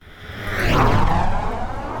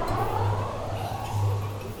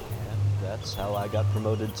I got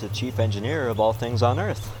promoted to chief engineer of all things on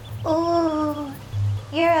Earth. Ooh,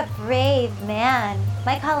 you're a brave man.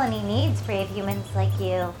 My colony needs brave humans like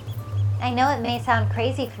you. I know it may sound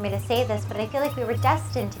crazy for me to say this, but I feel like we were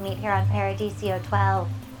destined to meet here on Paradiso 12,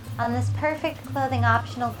 on this perfect clothing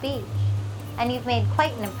optional beach. And you've made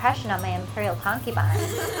quite an impression on my Imperial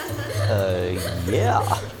concubines.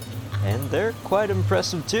 Yeah. And they're quite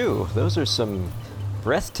impressive too. Those are some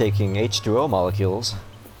breathtaking H2O molecules.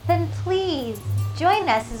 Then please, join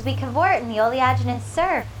us as we cavort in the oleaginous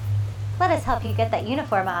surf. Let us help you get that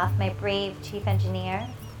uniform off, my brave chief engineer.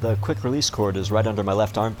 The quick release cord is right under my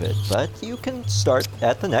left armpit, but you can start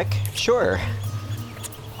at the neck, sure.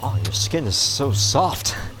 Oh, your skin is so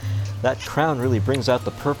soft. That crown really brings out the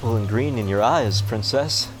purple and green in your eyes,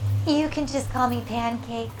 princess. You can just call me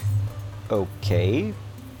Pancakes. Okay,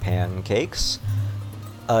 pancakes.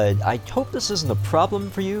 I hope this isn't a problem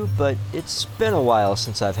for you, but it's been a while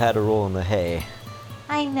since I've had a roll in the hay.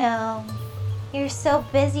 I know. You're so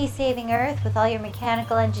busy saving Earth with all your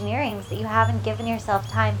mechanical engineerings that you haven't given yourself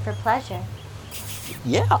time for pleasure.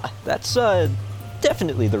 Yeah, that's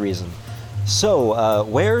definitely the reason. So,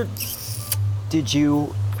 where did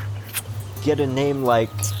you get a name like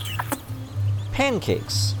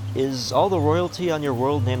Pancakes? Is all the royalty on your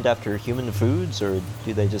world named after human foods, or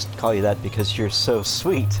do they just call you that because you're so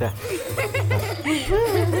sweet? So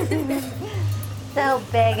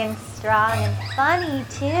big and strong and funny,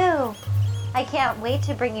 too. I can't wait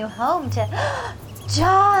to bring you home to...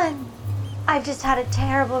 John! I've just had a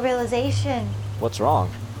terrible realization. What's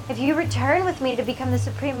wrong? If you return with me to become the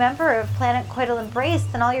supreme emperor of Planet Coital Embrace,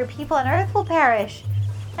 then all your people on Earth will perish.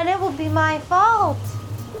 And it will be my fault.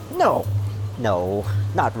 No,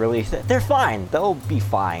 not really. They're fine. They'll be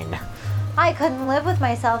fine. I couldn't live with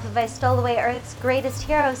myself if I stole away Earth's greatest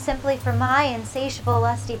hero simply for my insatiable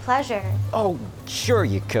lusty pleasure. Oh, sure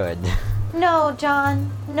you could. No,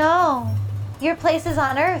 John, no. Your place is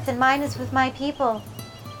on Earth and mine is with my people.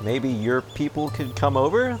 Maybe your people could come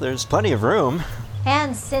over? There's plenty of room.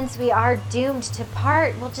 And since we are doomed to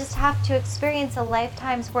part, we'll just have to experience a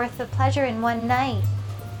lifetime's worth of pleasure in one night.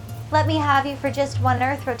 Let me have you for just one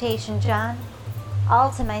Earth rotation, John.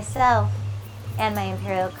 All to myself. And my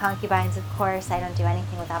Imperial concubines, of course. I don't do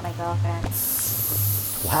anything without my girlfriend.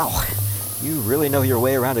 Wow, you really know your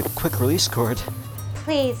way around a quick release cord.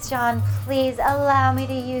 Please, John, please allow me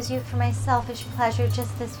to use you for my selfish pleasure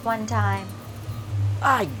just this one time.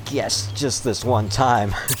 I guess just this one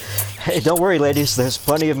time. Hey, don't worry, ladies. There's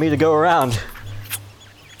plenty of me to go around.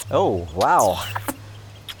 Oh, wow.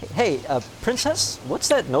 Hey, princess, what's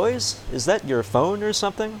that noise? Is that your phone or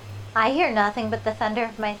something? I hear nothing but the thunder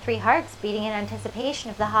of my 3 hearts beating in anticipation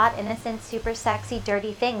of the hot, innocent, super sexy,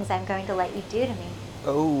 dirty things I'm going to let you do to me.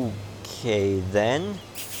 Okay, then.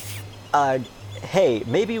 Hey,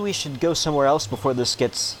 maybe we should go somewhere else before this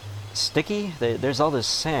gets sticky? There's all this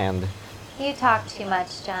sand. You talk too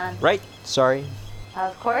much, John. Right, sorry.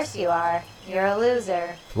 Of course you are. You're a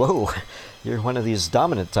loser. Whoa, you're one of these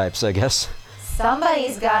dominant types, I guess.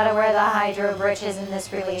 Somebody's gotta wear the hydro britches in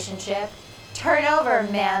this relationship. Turn over,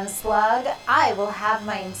 man slug. I will have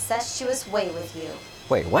my incestuous way with you.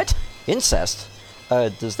 Wait, what? Incest?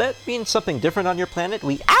 Does that mean something different on your planet?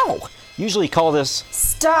 We, usually call this...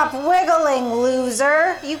 Stop wiggling,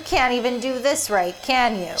 loser! You can't even do this right,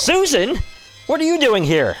 can you? Susan! What are you doing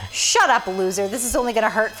here? Shut up, loser. This is only gonna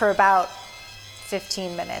hurt for about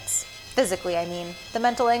 15 minutes. Physically, I mean. The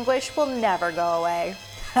mental anguish will never go away.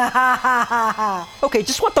 Okay,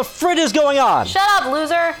 just what the frit is going on? Shut up,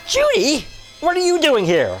 loser! Judy! What are you doing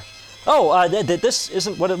here? Oh, this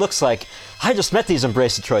isn't what it looks like. I just met these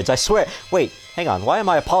Embracetroids, I swear. Wait, hang on, why am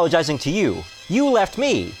I apologizing to you? You left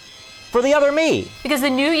me. For the other me. Because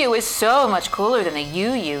the new you is so much cooler than the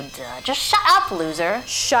you. Just shut up, loser.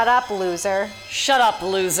 Shut up, loser. Shut up,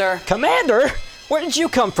 loser. Commander? Where did you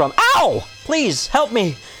come from? Ow! Please, help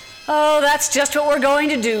me. Oh, that's just what we're going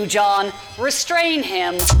to do, John. Restrain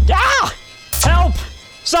him. Ah! Help!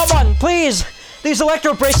 Someone, please! These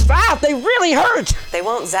electro braces, they really hurt! They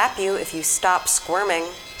won't zap you if you stop squirming.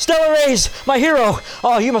 Stellar Rays, my hero!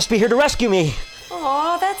 Oh, you must be here to rescue me.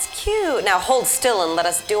 Aw, that's cute. Now hold still and let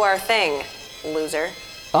us do our thing, loser.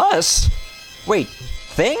 Us? Wait,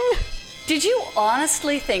 thing? Did you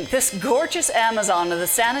honestly think this gorgeous Amazon of the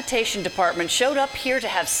sanitation department showed up here to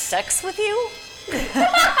have sex with you? But,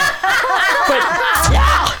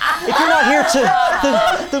 if you're not here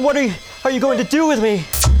to, then what are you going to do with me?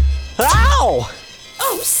 Ow!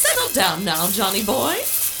 Oh, settle down now, Johnny boy.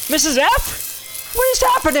 Mrs. F? What is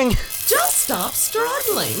happening? Just stop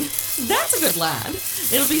struggling. That's a good lad.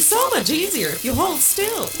 It'll be so much easier if you hold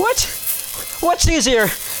still. What? What's easier?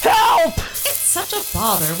 Help! It's such a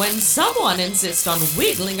bother when someone insists on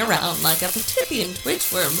wiggling around like a Patipian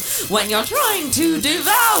twitchworm when you're trying to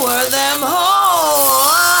devour them whole.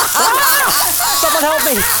 Someone help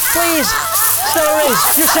me, please! Stella Rays,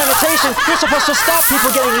 your sanitation, you're supposed to stop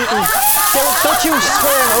people getting eaten. Don't you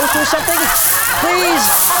swear an oath or something? Please!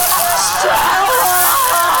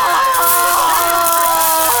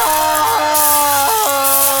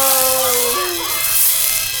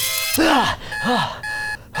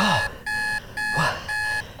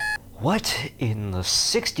 What in the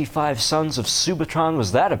 65 Sons of Subatron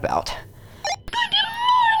was that about? Good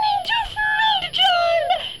morning to Friend John!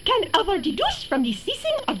 Can Alvar deduce from the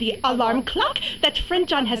ceasing of the alarm clock that Friend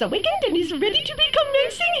John has awakened and is ready to be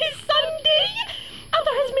commencing his Sunday?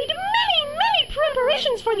 Alvar has made many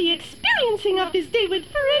preparations for the experiencing of this day with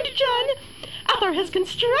Friend John. Alvar has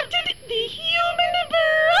constructed the human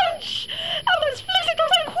brunch. Alvar's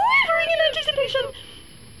flexicles are quivering in anticipation.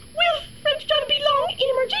 Will Friend John be long in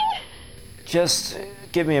emerging? Just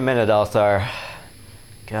give me a minute, Althar.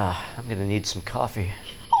 God, I'm gonna need some coffee.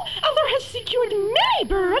 Oh, Alvar has secured many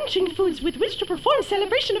brunching foods with which to perform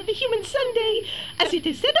celebration of the human Sunday. As it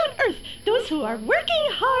is said on Earth, those who are working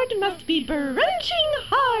hard must be brunching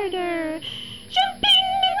harder.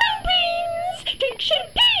 Champagne membranes! Drink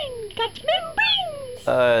champagne! Got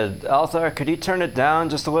membranes! Althar, could you turn it down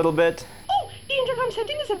just a little bit? Oh, the intercom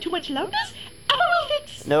setting is of too much loudness. Alvar will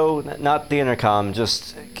fix. No, not the intercom.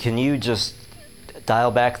 Can you just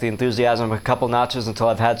dial back the enthusiasm a couple notches until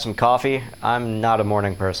I've had some coffee? I'm not a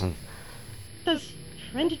morning person. Does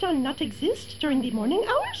Friend John not exist during the morning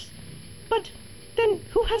hours? But then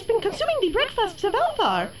who has been consuming the breakfasts of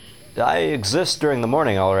Alvar? I exist during the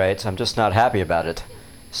morning, all right. I'm just not happy about it.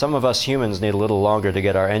 Some of us humans need a little longer to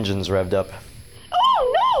get our engines revved up.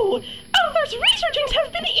 Oh no! Alvar's researchings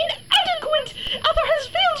have been inadequate! Alvar has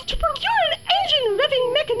failed to procure an engine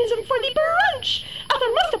revving mechanism for the brunch!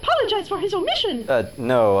 Alvar must apologize for his omission.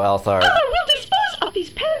 No, Althar. Alvar will dispose of these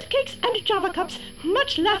pancakes and Java cups.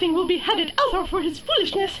 Much laughing will be had at Alvar for his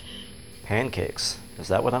foolishness. Pancakes? Is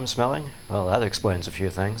that what I'm smelling? Well, that explains a few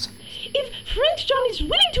things. If Friend John is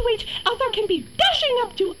willing to wait, Alvar can be dashing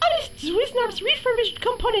up to Honest Zwiznarp's refurbished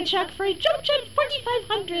component shack for a jump jet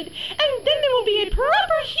 4500, and then there will be a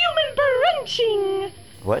proper human brunching.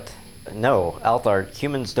 What? No, Althar,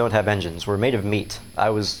 humans don't have engines. We're made of meat. I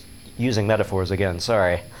was using metaphors again,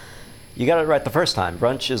 sorry. You got it right the first time.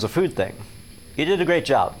 Brunch is a food thing. You did a great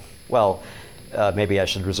job. Well, maybe I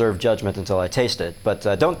should reserve judgment until I taste it, but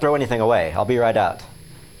don't throw anything away. I'll be right out.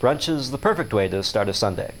 Brunch is the perfect way to start a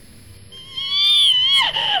Sunday.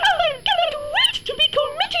 Alvar cannot wait to be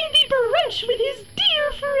committing the brunch with his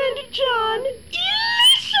dear Friend John.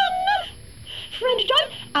 Listen! Friend John,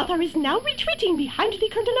 Alvar is now retreating behind the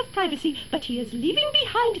curtain of privacy, but he is leaving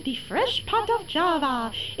behind the fresh pot of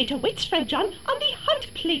Java. It awaits Friend John on the hot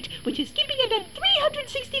plate, which is keeping it at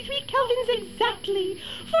 363 kelvins exactly,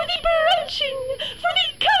 for the brunching, for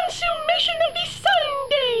the consummation of the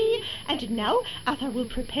Sunday. And now Alvar will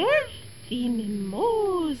prepare the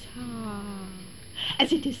mimosa.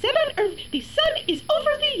 As it is said on Earth, the sun is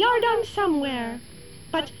over the yardarm somewhere.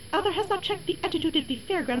 But Alvar has not checked the attitude at the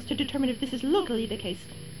fairgrounds to determine if this is locally the case.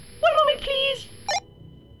 One moment, please.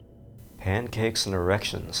 Pancakes and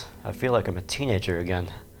erections. I feel like I'm a teenager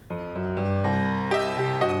again.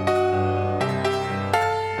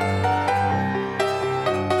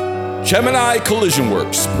 Gemini Collision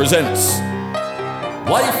Works presents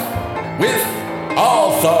Life with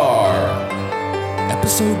Althar,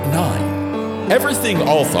 Episode 9. Everything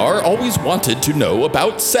Althar always wanted to know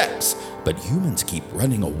about sex, but humans keep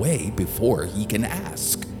running away before he can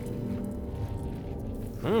ask.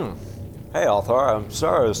 Hey, Althar, I'm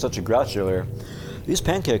sorry I was such a grouch earlier. These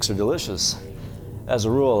pancakes are delicious. As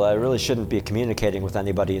a rule, I really shouldn't be communicating with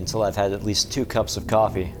anybody until I've had at least 2 cups of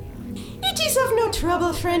coffee. It is of no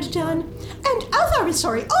trouble, Friend John. And Althar is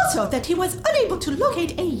sorry also that he was unable to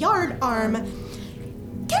locate a yard arm.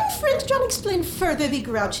 Can Friend John explain further the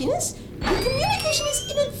grouchiness? The communication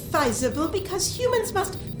is inadvisable because humans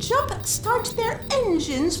must jump-start their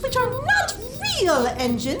engines, which are not real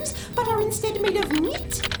engines, but are instead made of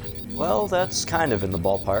meat. Well, that's kind of in the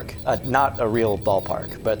ballpark. Not a real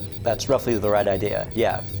ballpark, but that's roughly the right idea,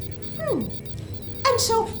 yeah. And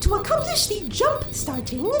so, to accomplish the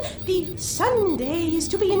jump-starting, the Sunday is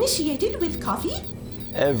to be initiated with coffee?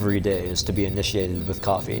 Every day is to be initiated with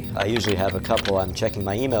coffee. I usually have a cup while I'm checking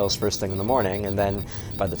my emails first thing in the morning, and then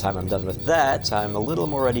by the time I'm done with that, I'm a little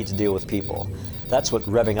more ready to deal with people. That's what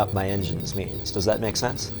revving up my engines means. Does that make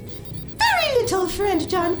sense? Very little, Friend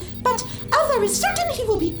John, but Althar is certain he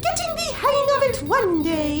will be getting the hang of it one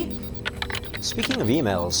day. Speaking of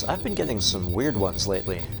emails, I've been getting some weird ones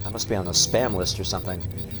lately. I must be on a spam list or something.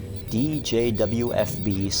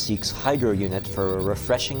 DJWFB seeks Hydro Unit for a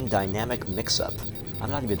refreshing dynamic mix-up.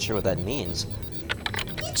 I'm not even sure what that means.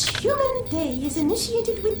 Each human day is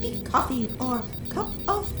initiated with the coffee or cup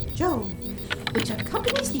of joe, which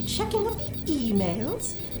accompanies the checking of the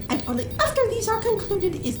emails, and only after these are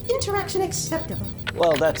concluded is interaction acceptable.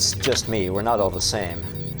 Well, that's just me. We're not all the same.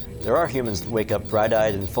 There are humans that wake up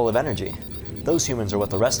bright-eyed and full of energy. Those humans are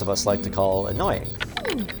what the rest of us like to call annoying.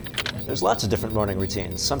 There's lots of different morning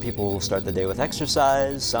routines. Some people will start the day with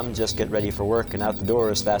exercise, some just get ready for work and out the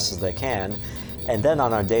door as fast as they can, and then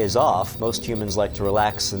on our days off, most humans like to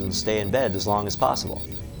relax and stay in bed as long as possible.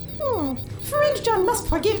 Friend John must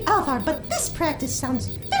forgive Alvar, but this practice sounds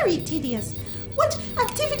very tedious. What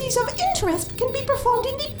activities of interest can be performed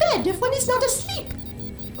in the bed if one is not asleep?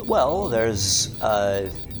 Well, it's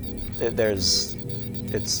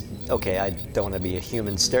okay, I don't want to be a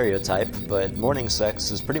human stereotype, but morning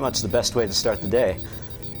sex is pretty much the best way to start the day.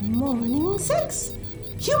 Morning sex?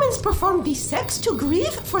 Humans perform the sex to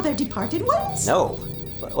grieve for their departed ones? No.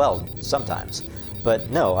 Well, sometimes.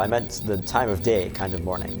 But no, I meant the time of day kind of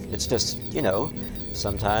morning. It's just,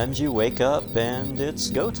 sometimes you wake up and it's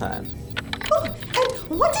go time. Oh,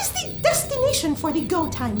 and what is the destination for the go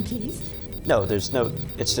time, please? No,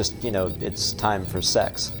 it's just, it's time for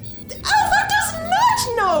sex. Alvar does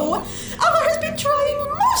not know! Alvar has been trying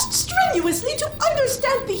most strenuously to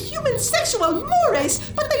understand the human sexual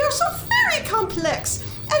mores, but they are so very complex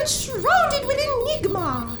and shrouded with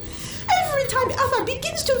enigma. Every time Alvar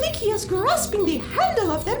begins to think he is grasping the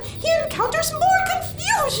handle of them, he encounters more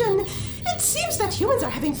confusion. It seems that humans are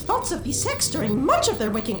having thoughts of the sex during much of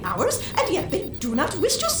their waking hours, and yet they do not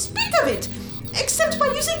wish to speak of it, except by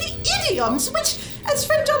using the idioms, which, as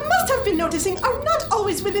Friend John must have been noticing, are not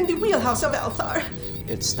always within the wheelhouse of Althar.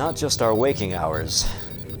 It's not just our waking hours.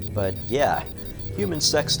 But yeah, human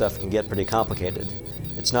sex stuff can get pretty complicated.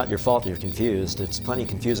 It's not your fault you're confused. It's plenty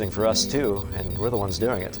confusing for us too, and we're the ones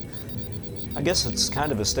doing it. I guess it's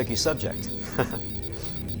kind of a sticky subject.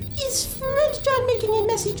 Is Friend John making a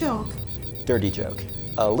messy joke? Dirty joke.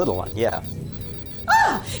 A little one, yeah.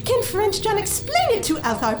 Can Friend John explain it to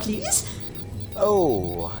Althar, please?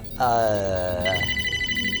 Oh,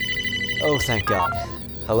 thank God.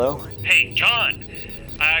 Hello? Hey, John!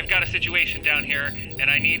 I've got a situation down here, and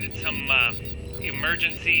I need some,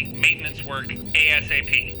 emergency maintenance work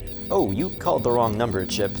ASAP. Oh, you called the wrong number,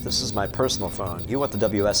 Chip. This is my personal phone. You want the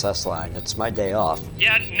WSS line. It's my day off.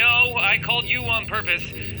 Yeah, no, I called you on purpose.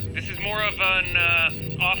 This is more of an,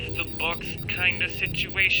 off-the-books kind of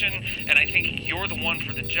situation, and I think you're the one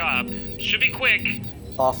for the job. Should be quick.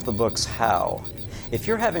 Off the books how? If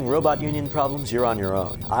you're having robot union problems, you're on your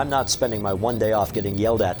own. I'm not spending my one day off getting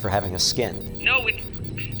yelled at for having a skin. No,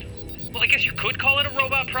 well, I guess you could call it a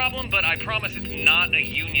robot problem, but I promise it's not a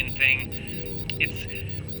union thing. It's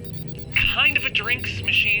kind of a drinks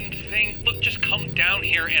machine thing. Look, just come down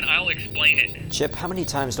here and I'll explain it. Chip, how many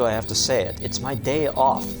times do I have to say it? It's my day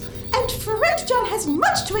off. And Friend John has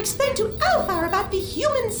much to explain to Althar about the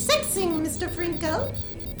human sexing, Mr. Frinkle.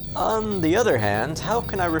 On the other hand, how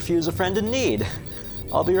can I refuse a friend in need?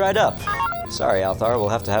 I'll be right up. Sorry, Althar, we'll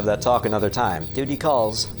have to have that talk another time. Duty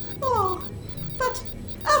calls. Oh, but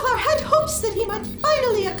Althar had hopes that he might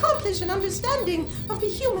finally accomplish an understanding of the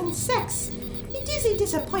human sex. It is a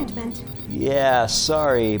disappointment. Yeah,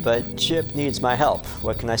 sorry, but Chip needs my help.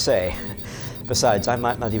 What can I say? Besides, I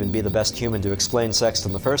might not even be the best human to explain sex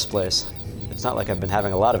in the first place. It's not like I've been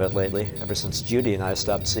having a lot of it lately, ever since Judy and I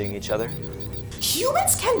stopped seeing each other.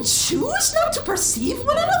 Humans can choose not to perceive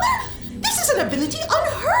one another? This is an ability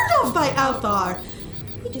unheard of by Althar.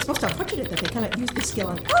 It is most unfortunate that they cannot use this skill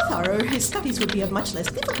on Althar, or his studies would be of much less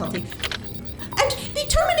difficulty. And the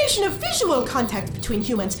termination of visual contact between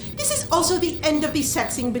humans, this is also the end of the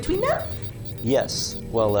sexing between them? Yes.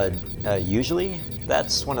 Well, usually,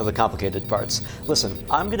 that's one of the complicated parts. Listen,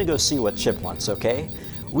 I'm gonna go see what Chip wants, okay?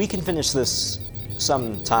 We can finish this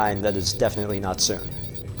sometime that is definitely not soon.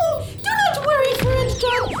 Oh, do not worry, Friend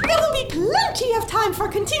John. There will be plenty of time for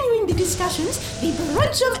continuing the discussions. The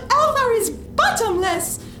branch of Althar is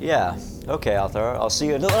bottomless. Yeah. Okay, Althar. I'll see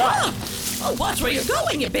you in... Oh, watch where you're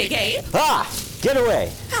going, you big ape! Ah! Get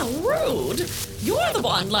away! How rude! You're the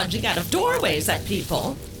one lunging out of doorways at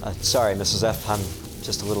people. Sorry, Mrs. F. I'm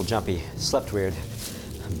just a little jumpy. Slept weird.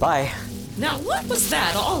 Bye. Now, what was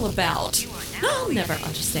that all about? I'll never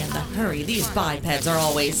understand the hurry these bipeds are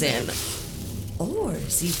always in. Or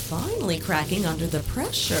is he finally cracking under the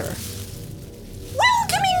pressure?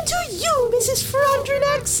 Welcoming to you, Mrs.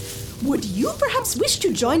 Frondrinax. Would you perhaps wish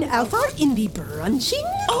to join Althar in the brunching?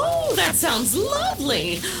 Oh, that sounds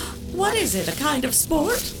lovely! What is it, a kind of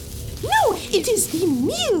sport? No, it is the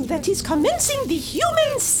meal that is commencing the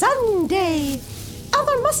human Sunday.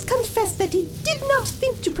 Alvar must confess that he did not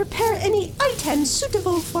think to prepare any items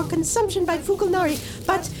suitable for consumption by Fukulnari,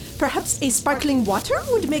 but perhaps a sparkling water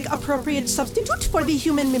would make appropriate substitute for the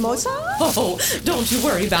human mimosa? Oh, don't you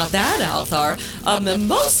worry about that, Althar. A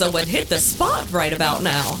mimosa would hit the spot right about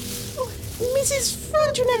now. Mrs.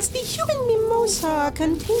 Frontenac, the human mimosa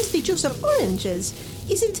contains the juice of oranges.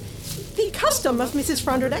 Is it the custom of Mrs.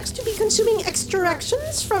 Frontenac to be consuming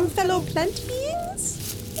extractions from fellow plant beings?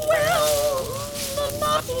 Well,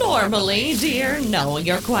 not normally, dear. No,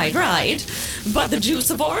 you're quite right. But the juice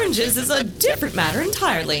of oranges is a different matter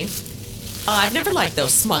entirely. I've never liked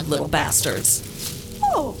those smug little bastards.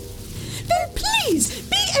 Oh, then please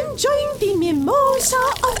be enjoying the mimosa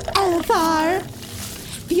of Alvar.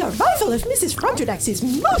 The arrival of Mrs. Frontenac is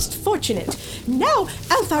most fortunate. Now,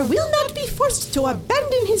 Alvar will not be forced to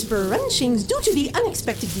abandon his brunchings due to the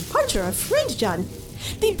unexpected departure of Friend John.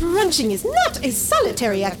 The brunching is not a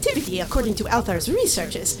solitary activity, according to Althar's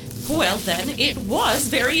researches. Well, then, it was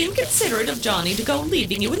very inconsiderate of Johnny to go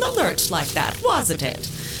leaving you in the lurch like that, wasn't it?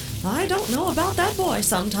 I don't know about that boy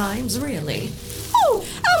sometimes, really. Oh,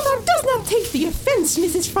 Alvar does not take the offense,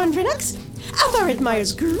 Mrs. Frontenac. Alvar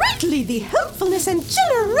admires greatly the helpfulness and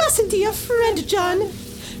generosity of Friend John.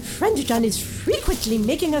 Friend John is frequently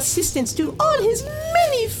making assistance to all his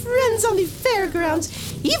many friends on the fairgrounds,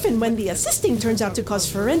 even when the assisting turns out to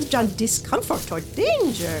cause Friend John discomfort or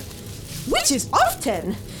danger, which is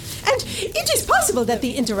often. And it is possible that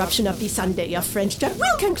the interruption of the Sunday of Friend John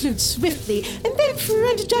will conclude swiftly, and then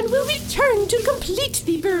Friend John will return to complete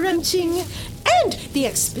the brunching and the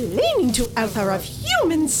explaining to Althar of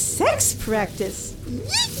human sex practice.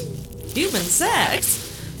 Human sex?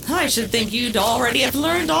 I should think you'd already have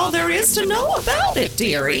learned all there is to know about it,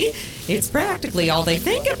 dearie. It's practically all they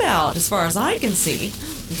think about, as far as I can see.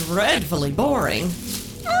 Dreadfully boring.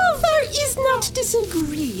 Alvar is not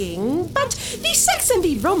disagreeing, but the sex and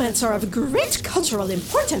the romance are of great cultural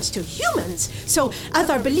importance to humans, so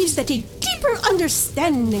Alvar believes that a deeper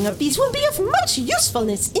understanding of these will be of much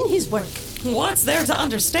usefulness in his work. What's there to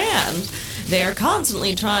understand? They're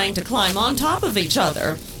constantly trying to climb on top of each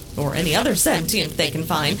other, or any other sentient they can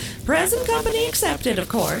find, present company accepted, of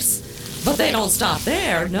course. But they don't stop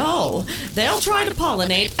there, no. They'll try to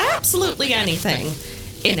pollinate absolutely anything.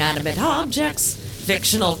 Inanimate objects,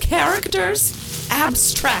 fictional characters,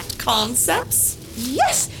 abstract concepts.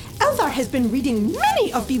 Yes, Alvar has been reading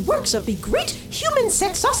many of the works of the great human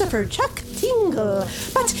sexosopher Chuck Tingle,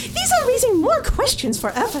 but these are raising more questions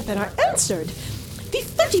for Alvar than are answered. The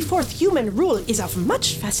 34th human rule is of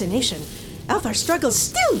much fascination. Alvar struggles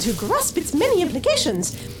still to grasp its many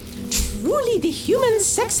implications. Truly, the human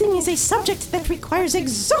sexing is a subject that requires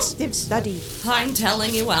exhaustive study. I'm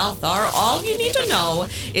telling you, Althar, all you need to know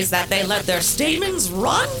is that they let their stamens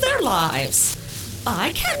run their lives.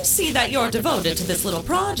 I can see that you're devoted to this little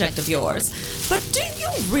project of yours, but do you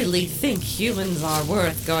really think humans are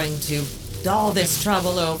worth going to all this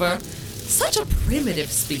trouble over? Such a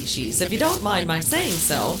primitive species, if you don't mind my saying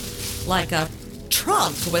so. Like a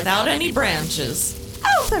trunk without any branches.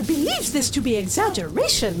 Alvar believes this to be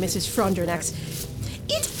exaggeration, Mrs. Frontenac.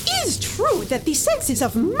 It is true that the sex is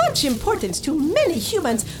of much importance to many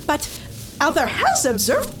humans, but Alvar has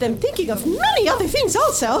observed them thinking of many other things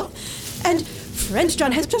also. And Friend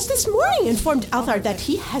John has just this morning informed Alvar that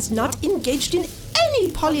he has not engaged in any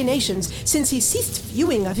pollinations since he ceased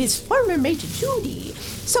viewing of his former mate Judy.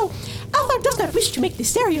 So Alvar does not wish to make the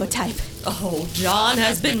stereotype. Oh, John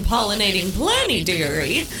has been pollinating plenty,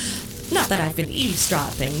 dearie. Not that I've been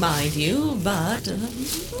eavesdropping, mind you, but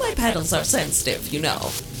my petals are sensitive, you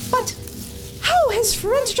know. But how has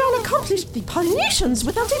Friend John accomplished the pollinations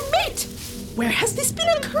without a mate? Where has this been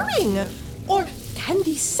occurring? Or can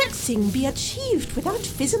the sexing be achieved without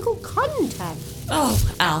physical contact? Oh,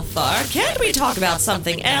 Althar, can't we talk about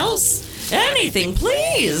something else? Anything,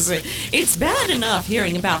 please. It's bad enough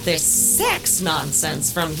hearing about this sex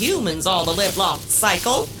nonsense from humans all the livelong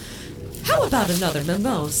cycle. How about another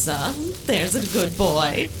mimosa? There's a good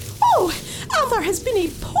boy. Oh, Alvar has been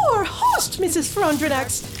a poor host, Mrs. Frontenac.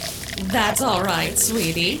 That's all right,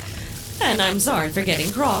 sweetie. And I'm sorry for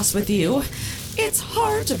getting cross with you. It's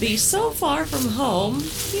hard to be so far from home.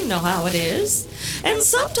 You know how it is. And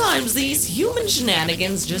sometimes these human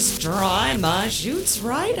shenanigans just dry my chutes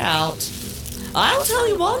right out. I'll tell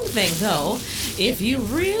you one thing, though. If you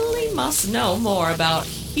really must know more about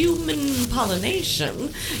human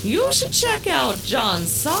pollination, you should check out John's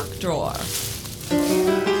sock drawer.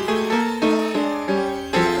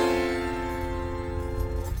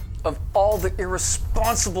 Of all the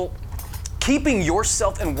irresponsible... Keeping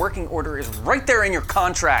yourself in working order is right there in your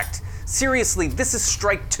contract. Seriously, this is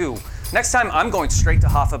strike 2. Next time I'm going straight to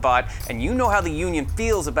Hoffabot, and you know how the union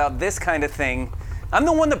feels about this kind of thing. I'm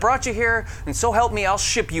the one that brought you here, and so help me, I'll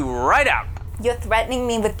ship you right out. You're threatening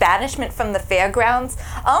me with banishment from the fairgrounds?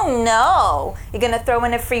 Oh no! You're gonna throw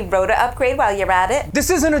in a free rota upgrade while you're at it? This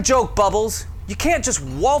isn't a joke, Bubbles. You can't just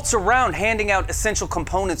waltz around handing out essential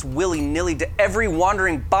components willy-nilly to every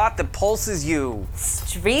wandering bot that pulses you.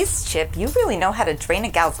 Streets, Chip, you really know how to drain a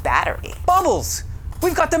gal's battery. Bubbles!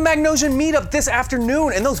 We've got the Magnosian meetup this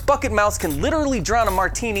afternoon, and those bucket mouths can literally drown a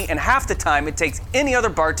martini in half the time it takes any other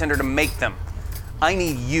bartender to make them. I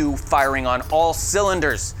need you firing on all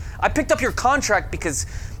cylinders. I picked up your contract because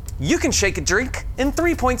you can shake a drink in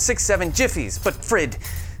 3.67 jiffies, but Frid,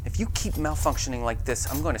 if you keep malfunctioning like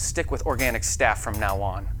this, I'm going to stick with organic staff from now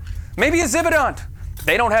on. Maybe a Zibidon.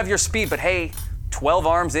 They don't have your speed, but hey, 12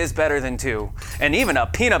 arms is better than 2. And even a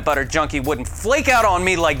peanut butter junkie wouldn't flake out on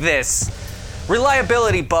me like this.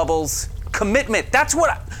 Reliability, Bubbles. Commitment, that's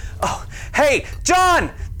what Oh, hey,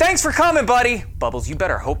 John! Thanks for coming, buddy. Bubbles, you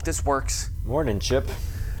better hope this works. Morning, Chip.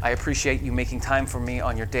 I appreciate you making time for me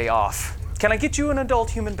on your day off. Can I get you an adult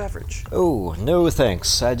human beverage? Oh, no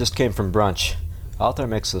thanks. I just came from brunch. Althar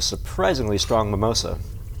makes a surprisingly strong mimosa.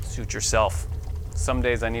 Suit yourself. Some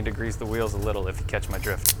days I need to grease the wheels a little, if you catch my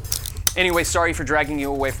drift. Anyway, sorry for dragging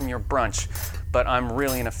you away from your brunch, but I'm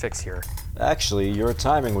really in a fix here. Actually, your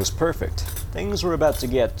timing was perfect. Things were about to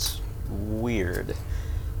get weird.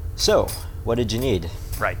 So, what did you need?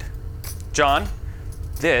 Right. John,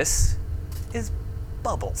 this is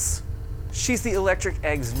Bubbles. She's the Electric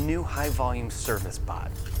Egg's new high-volume service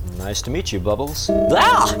bot. Nice to meet you, Bubbles.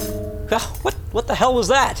 Ah! What the hell was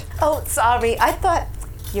that? Oh, sorry. I thought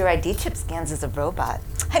your ID chip scans as a robot.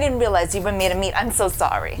 I didn't realize you were made of meat. I'm so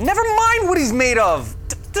sorry. Never mind what he's made of.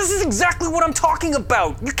 This is exactly what I'm talking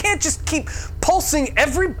about. You can't just keep pulsing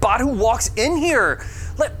every bot who walks in here.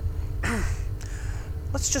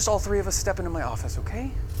 Let's just all 3 of us step into my office,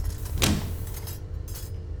 okay?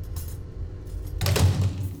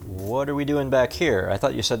 What are we doing back here? I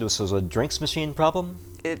thought you said this was a drinks machine problem?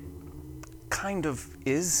 It kind of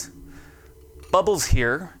is. Bubbles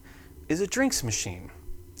here is a drinks machine.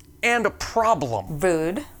 And a problem.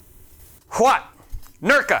 Rude. What?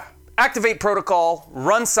 Nurka, activate protocol,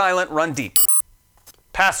 run silent, run deep.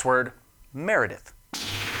 Password, Meredith.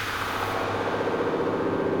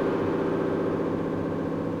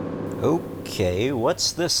 Okay,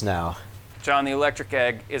 what's this now? John, the Electric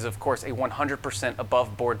Egg is, of course, a 100%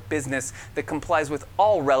 above-board business that complies with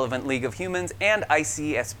all relevant League of Humans and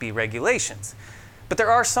ICSB regulations. But there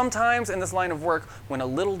are some times in this line of work when a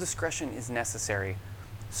little discretion is necessary.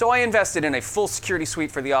 So I invested in a full security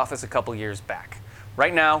suite for the office a couple years back.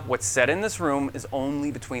 Right now, what's said in this room is only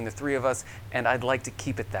between the 3 of us, and I'd like to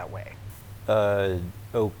keep it that way.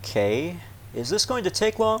 Okay. Is this going to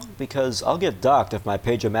take long? Because I'll get docked if my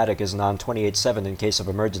Pager-Matic isn't on 28/7 in case of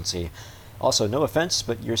emergency. Also, no offense,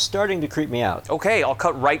 but you're starting to creep me out. Okay, I'll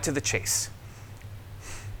cut right to the chase.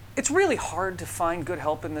 It's really hard to find good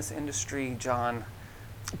help in this industry, John.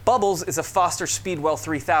 Bubbles is a Foster Speedwell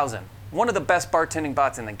 3000, one of the best bartending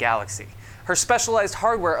bots in the galaxy. Her specialized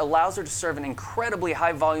hardware allows her to serve an incredibly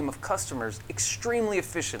high volume of customers extremely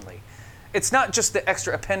efficiently. It's not just the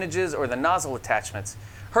extra appendages or the nozzle attachments.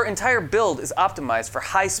 Her entire build is optimized for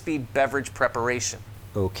high-speed beverage preparation.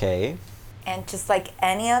 Okay. And just like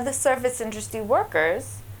any other service industry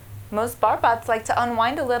workers, most bar bots like to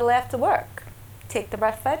unwind a little after work. Take the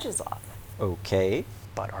rough edges off. Okay.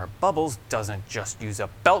 But our Bubbles doesn't just use a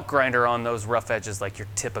belt grinder on those rough edges like your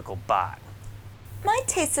typical bot. My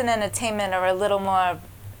tastes in entertainment are a little more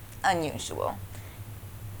unusual.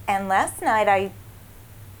 And last night I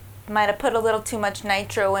might have put a little too much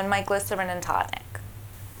nitro in my glycerin and tonic.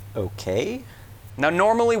 Okay. Now,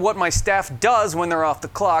 normally what my staff does when they're off the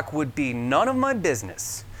clock would be none of my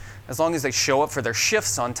business. As long as they show up for their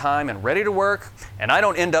shifts on time and ready to work, and I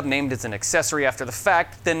don't end up named as an accessory after the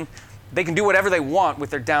fact, then they can do whatever they want with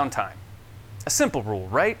their downtime. A simple rule,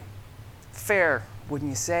 right? Fair, wouldn't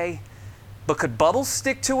you say? But could Bubbles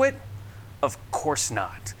stick to it? Of course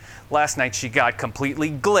not. Last night she got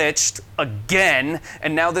completely glitched, again,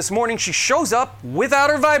 and now this morning she shows up without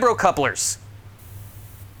her vibro couplers.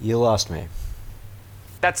 You lost me.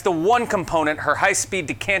 That's the one component her high-speed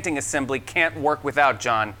decanting assembly can't work without,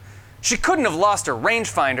 John. She couldn't have lost her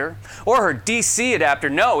rangefinder or her DC adapter.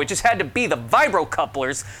 No, it just had to be the vibro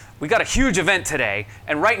couplers. We got a huge event today,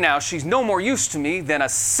 and right now she's no more use to me than a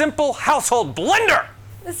simple household blender.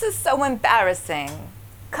 This is so embarrassing.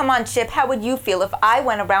 Come on, Chip, how would you feel if I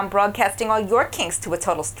went around broadcasting all your kinks to a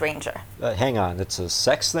total stranger? Hang on, it's a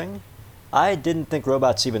sex thing? I didn't think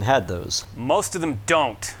robots even had those. Most of them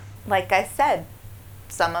don't. Like I said,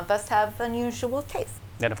 some of us have unusual tastes.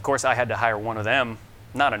 And of course I had to hire one of them.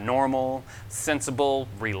 Not a normal, sensible,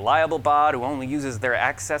 reliable bot who only uses their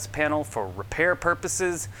access panel for repair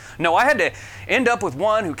purposes. No, I had to end up with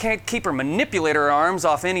one who can't keep her manipulator arms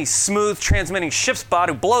off any smooth transmitting ship's bot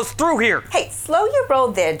who blows through here. Hey, slow your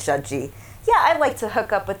roll there, Judgy. Yeah, I like to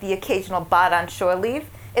hook up with the occasional bot on shore leave.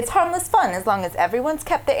 It's harmless fun as long as everyone's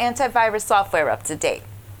kept their antivirus software up to date.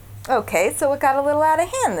 Okay, so it got a little out of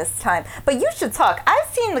hand this time. But you should talk.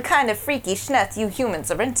 I've seen the kind of freaky schnetz you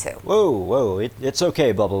humans are into. Whoa, it's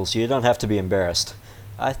okay, Bubbles. You don't have to be embarrassed.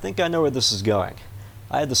 I think I know where this is going.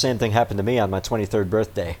 I had the same thing happen to me on my 23rd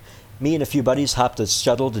birthday. Me and a few buddies hopped a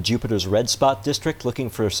shuttle to Jupiter's Red Spot district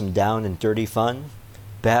looking for some down and dirty fun.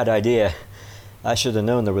 Bad idea. I should have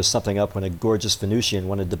known there was something up when a gorgeous Venusian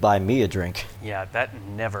wanted to buy me a drink. Yeah, that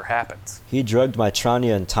never happens. He drugged my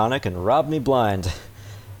Trania and tonic and robbed me blind.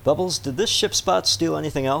 Bubbles, did this ship spot steal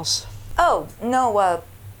anything else? Oh, no,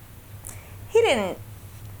 he didn't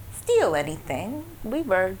steal anything. We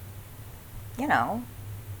were, we were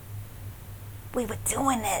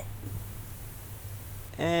doing it.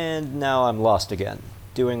 And now I'm lost again.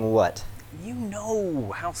 Doing what? You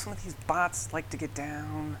know how some of these bots like to get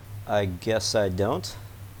down. I guess I don't.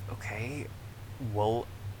 Okay, well,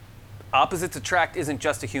 opposites attract isn't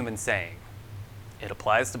just a human saying. It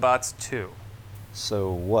applies to bots too.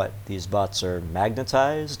 So what? These bots are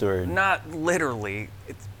magnetized, or...? Not literally.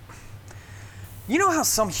 You know how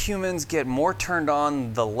some humans get more turned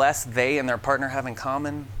on the less they and their partner have in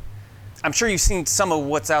common? I'm sure you've seen some of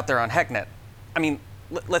what's out there on HeckNet. I mean,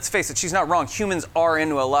 let's face it, she's not wrong. Humans are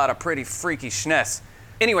into a lot of pretty freaky schness.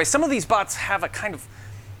 Anyway, some of these bots have a kind of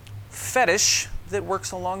fetish that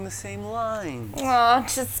works along the same lines. Oh,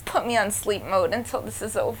 just put me on sleep mode until this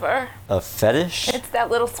is over. A fetish? It's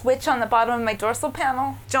that little switch on the bottom of my dorsal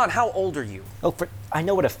panel. John, how old are you? Oh, I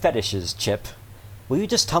know what a fetish is, Chip. Will you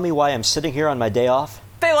just tell me why I'm sitting here on my day off?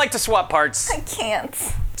 They like to swap parts. I can't.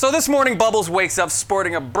 So this morning, Bubbles wakes up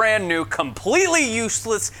sporting a brand new, completely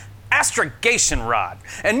useless astrogation rod.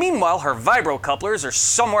 And meanwhile, her vibro couplers are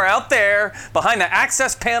somewhere out there behind the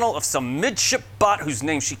access panel of some midship bot whose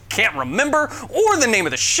name she can't remember, or the name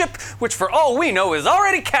of the ship, which for all we know is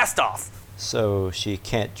already cast off. So she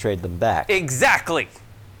can't trade them back. Exactly.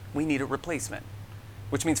 We need a replacement,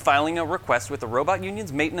 which means filing a request with the Robot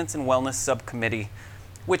Union's Maintenance and Wellness Subcommittee,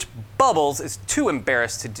 which Bubbles is too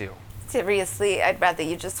embarrassed to do. Seriously, I'd rather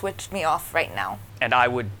you just switched me off right now. And I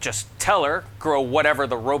would just tell her, grow whatever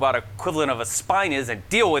the robot equivalent of a spine is and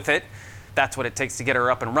deal with it. That's what it takes to get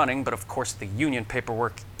her up and running, but of course the union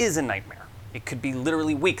paperwork is a nightmare. It could be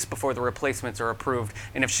literally weeks before the replacements are approved,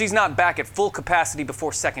 and if she's not back at full capacity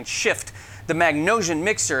before second shift, the Magnosian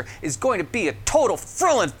mixer is going to be a total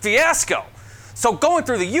frillin' fiasco. So going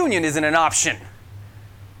through the union isn't an option.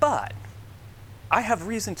 But I have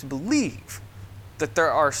reason to believe that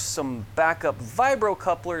there are some backup vibro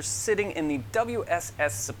couplers sitting in the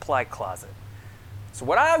WSS supply closet. So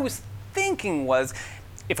what I was thinking was,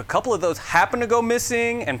 if a couple of those happen to go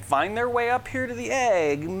missing and find their way up here to the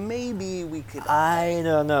egg, maybe we could... I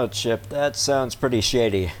don't know, Chip. That sounds pretty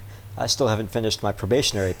shady. I still haven't finished my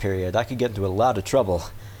probationary period. I could get into a lot of trouble.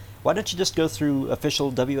 Why don't you just go through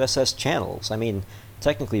official WSS channels? I mean,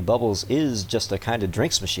 technically Bubbles is just a kind of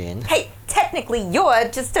drinks machine. Hey, technically you're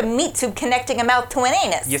just a meat tube connecting a mouth to an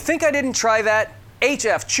anus. You think I didn't try that?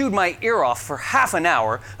 HF chewed my ear off for half an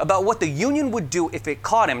hour about what the union would do if it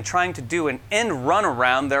caught him trying to do an end run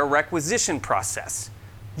around their requisition process.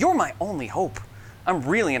 You're my only hope. I'm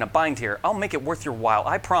really in a bind here. I'll make it worth your while,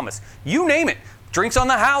 I promise. You name it. Drinks on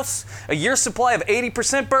the house, a year's supply of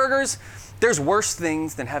 80% burgers. There's worse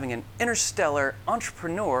things than having an interstellar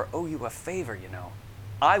entrepreneur owe you a favor, you know.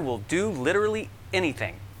 I will do literally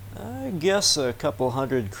anything. I guess a couple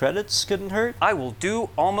hundred credits couldn't hurt. I will do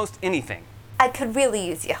almost anything. I could really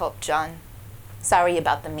use your help, John. Sorry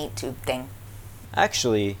about the meat tube thing.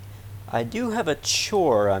 Actually, I do have a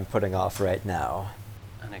chore I'm putting off right now.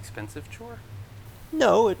 An expensive chore?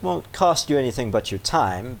 No, it won't cost you anything but your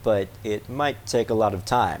time, but it might take a lot of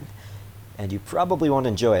time. And you probably won't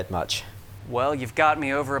enjoy it much. Well, you've got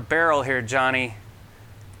me over a barrel here, Johnny.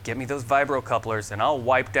 Get me those vibro couplers and I'll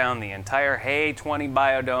wipe down the entire Hay 20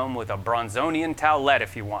 biodome with a Bronzonian towelette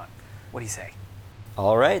if you want. What do you say?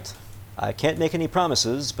 All right. I can't make any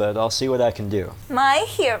promises, but I'll see what I can do. My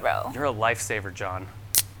hero. You're a lifesaver, John.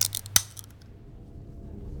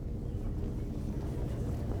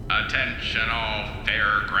 Attention all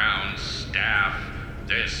fairgrounds staff.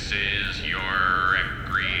 This is your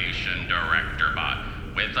recreation director bot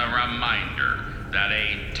with a reminder that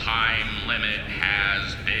a time limit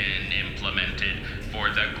has been implemented for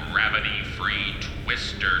the gravity-free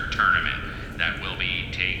Twister tournament that will be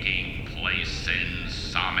taking place in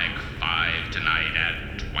Somic 5 tonight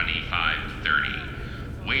at 25:30.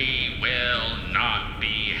 We will not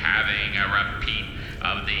be having a repeat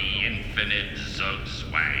of the Infinite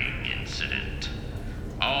Zugzwang incident.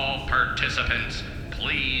 All participants,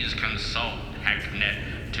 please consult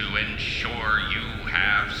HECnet to ensure you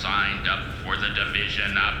have signed up for the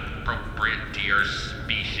division appropriate to your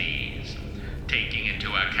species, taking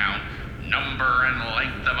into account number and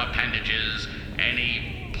length of appendages,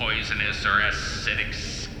 any poisonous or acidic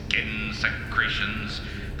skin secretions,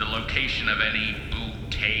 the location of any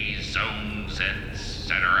bootay zones,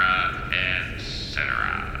 etc.,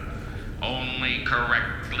 etc. Only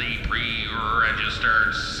correctly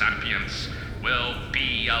pre-registered sapients will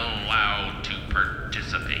be allowed to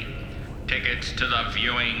participate. Tickets to the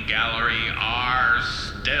viewing gallery are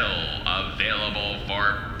still available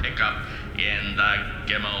for pickup in the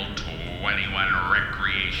Gimmel 21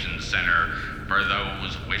 Recreation Center for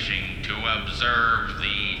those wishing to observe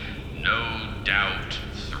the no doubt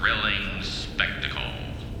thrilling spectacle.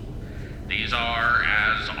 These are,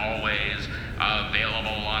 as always,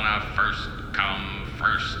 available on a first-come,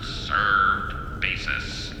 first-served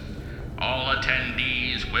basis. All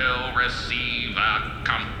attendees will receive a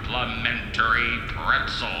complimentary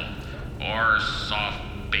pretzel or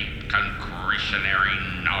soft-baked concretionary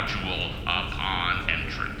nodule upon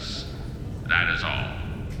entrance. That is all.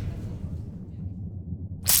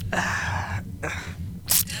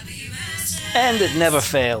 And it never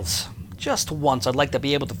fails. Just once, I'd like to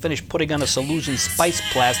be able to finish putting on a Solution Spice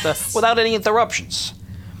Plaster without any interruptions.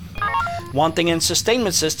 Wanting in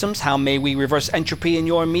sustainment systems, how may we reverse entropy in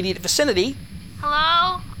your immediate vicinity?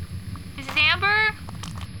 Hello? This is Amber?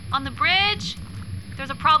 On the bridge?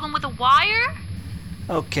 There's a problem with a wire?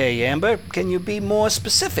 Okay, Amber, can you be more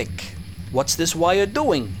specific? What's this wire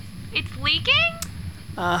doing? It's leaking?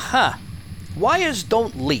 Uh-huh. Wires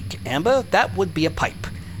don't leak, Amber. That would be a pipe.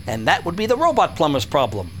 And that would be the robot plumber's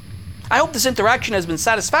problem. I hope this interaction has been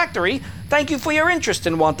satisfactory. Thank you for your interest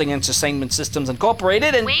in Wanting in Sustainment Systems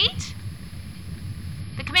Incorporated and... Wait?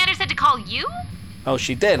 The commander said to call you? Oh,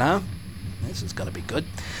 she did, huh? This is gonna be good.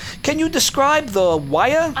 Can you describe the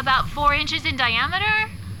wire? About 4 inches in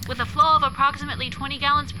diameter, with a flow of approximately 20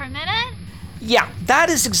 gallons per minute? Yeah, that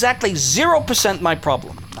is exactly 0% my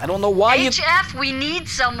problem. I don't know why HF, we need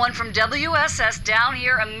someone from WSS down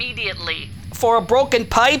here immediately. For a broken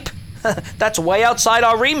pipe? That's way outside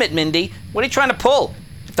our remit, Mindy. What are you trying to pull?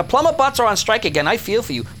 If the plumber bots are on strike again, I feel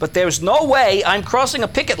for you, but there's no way I'm crossing a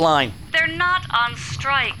picket line. They're not on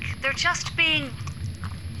strike. They're just being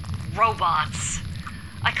robots.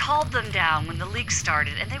 I called them down when the leak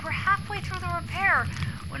started, and they were halfway through the repair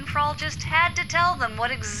when Frall just had to tell them what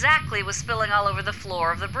exactly was spilling all over the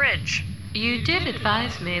floor of the bridge. You did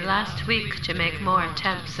advise me last week to make more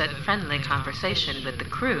attempts at friendly conversation with the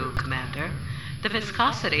crew, Commander. The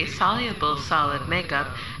viscosity, soluble solid makeup,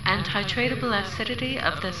 and titratable acidity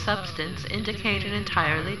of the substance indicate an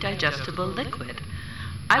entirely digestible liquid.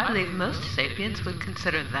 I believe most sapients would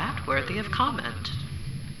consider that worthy of comment.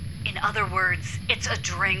 In other words, it's a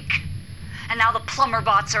drink. And now the plumber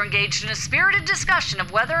bots are engaged in a spirited discussion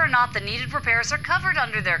of whether or not the needed repairs are covered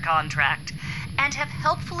under their contract, and have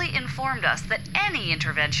helpfully informed us that any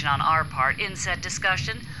intervention on our part in said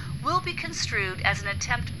discussion will be construed as an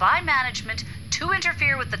attempt by management to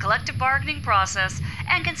interfere with the collective bargaining process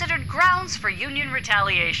and considered grounds for union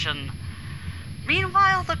retaliation.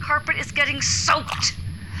 Meanwhile, the carpet is getting soaked.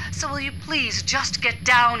 So will you please just get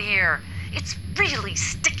down here? It's really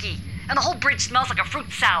sticky, and the whole bridge smells like a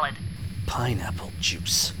fruit salad. Pineapple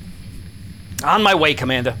juice. On my way,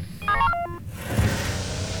 Commander.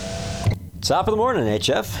 Top of the morning,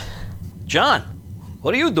 HF. John,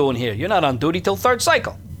 what are you doing here? You're not on duty till third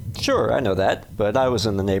cycle. Sure, I know that, but I was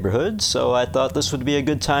in the neighborhood, so I thought this would be a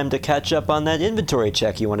good time to catch up on that inventory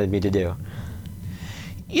check you wanted me to do.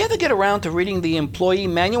 You ever get around to reading the employee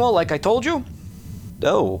manual like I told you?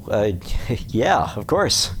 Oh, yeah, of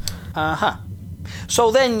course. Uh-huh.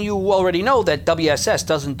 So then you already know that WSS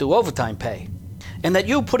doesn't do overtime pay, and that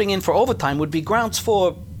you putting in for overtime would be grounds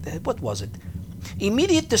for, what was it?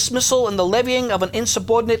 Immediate dismissal and the levying of an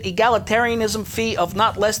insubordinate egalitarianism fee of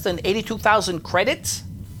not less than 82,000 credits?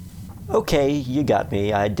 Okay, you got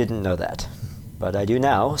me. I didn't know that. But I do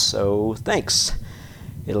now, so thanks.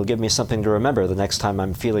 It'll give me something to remember the next time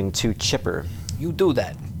I'm feeling too chipper. You do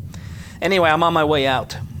that. Anyway, I'm on my way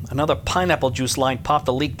out. Another pineapple juice line popped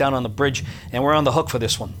a leak down on the bridge, and we're on the hook for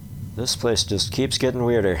this one. This place just keeps getting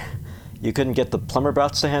weirder. You couldn't get the plumber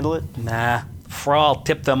bots to handle it? Nah, Frall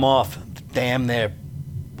tipped them off. damn their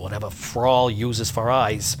whatever Frawl uses for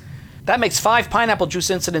eyes. That makes 5 pineapple juice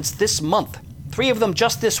incidents this month. 3 of them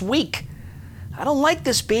just this week. I don't like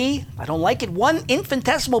this, B. I don't like it one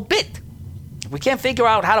infinitesimal bit. If we can't figure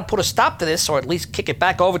out how to put a stop to this, or at least kick it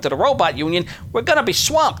back over to the robot union, we're gonna be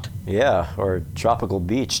swamped. Yeah, or tropical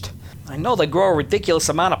beached. I know they grow a ridiculous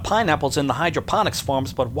amount of pineapples in the hydroponics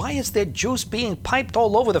farms, but why is there juice being piped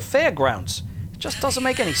all over the fairgrounds? It just doesn't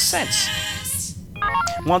make any sense.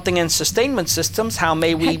 One thing in sustainment systems, how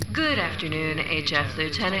may we... Good afternoon, HF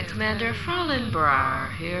Lieutenant Commander Fraulein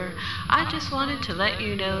Brar here. I just wanted to let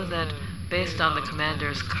you know that, based on the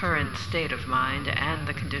Commander's current state of mind and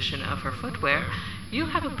the condition of her footwear, you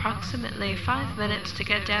have approximately 5 minutes to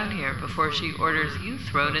get down here before she orders you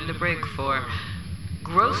thrown in the brig for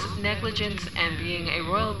gross negligence and being a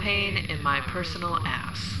royal pain in my personal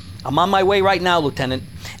ass. I'm on my way right now, Lieutenant.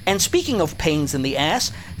 And speaking of pains in the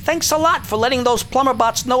ass, thanks a lot for letting those plumber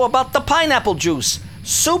bots know about the pineapple juice.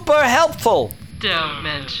 Super helpful. Don't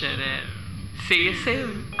mention it. See you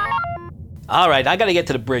soon. All right, I gotta get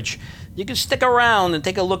to the bridge. You can stick around and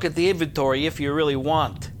take a look at the inventory if you really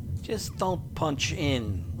want. Just don't punch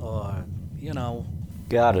in, or, you know.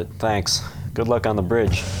 Got it, thanks. Good luck on the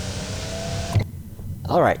bridge.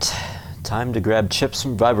 All right, time to grab chips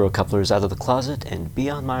from vibro couplers out of the closet and be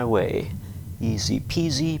on my way. Easy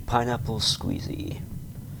peasy, pineapple squeezy.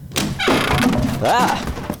 Ah!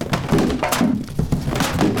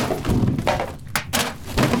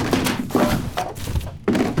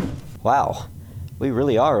 Wow, we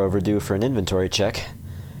really are overdue for an inventory check.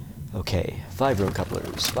 Okay, vibro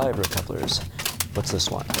couplers. What's this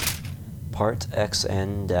one? Part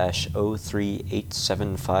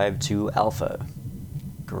XN-038752 Alpha.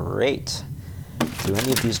 Great. Do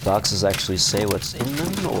any of these boxes actually say what's in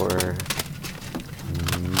them, or...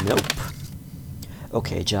 Nope.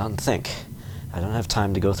 Okay, John, think. I don't have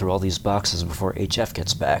time to go through all these boxes before HF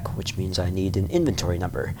gets back, which means I need an inventory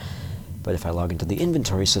number. But if I log into the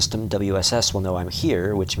inventory system, WSS will know I'm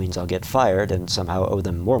here, which means I'll get fired and somehow owe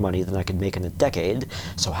them more money than I could make in a decade.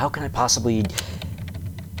 So how can I possibly...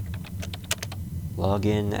 log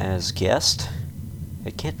in as guest?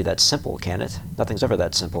 It can't be that simple, can it? Nothing's ever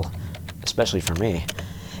that simple. Especially for me.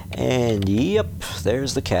 And yep,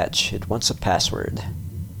 there's the catch. It wants a password.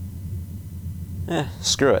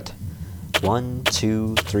 Screw it. 1,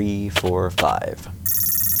 2, 3, 4, 5.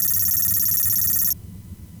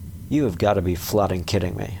 You have got to be flooding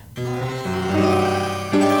kidding me.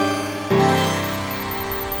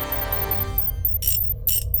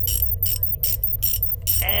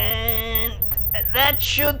 And that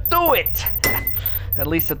should do it. At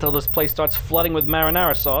least until this place starts flooding with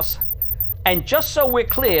marinara sauce. And just so we're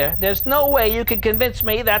clear, there's no way you can convince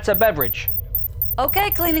me that's a beverage.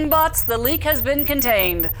 Okay, cleaning bots, the leak has been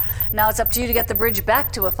contained. Now it's up to you to get the bridge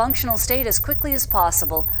back to a functional state as quickly as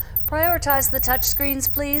possible. Prioritize the touchscreens,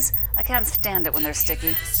 please. I can't stand it when they're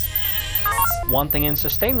sticky. One thing in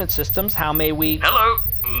sustainment systems, how may we... Hello,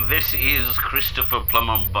 this is Christopher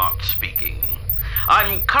Plummer-Bot speaking.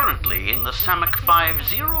 I'm currently in the Samak 5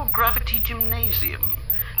 Zero Gravity Gymnasium,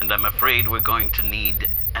 and I'm afraid we're going to need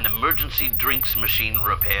an emergency drinks machine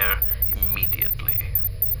repair immediately.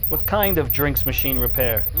 What kind of drinks machine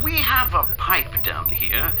repair? We have a pipe down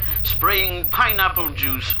here, spraying pineapple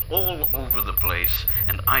juice all over the place,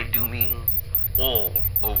 and I do mean all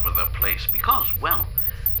over the place, because, well,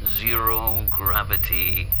 zero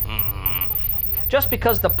gravity. Just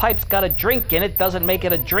because the pipe's got a drink in it doesn't make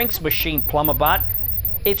it a drinks machine, Plummerbot.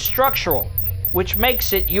 It's structural, which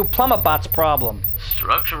makes it you Plummerbot's problem.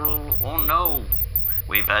 Structural or no,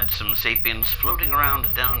 we've had some sapiens floating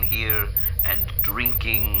around down here and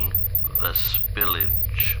drinking the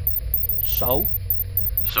spillage. So?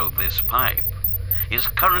 So this pipe is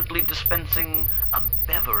currently dispensing a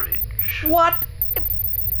beverage. What?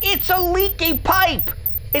 It's a leaky pipe!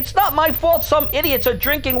 It's not my fault some idiots are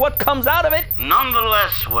drinking what comes out of it.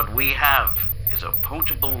 Nonetheless, what we have is a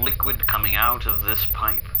potable liquid coming out of this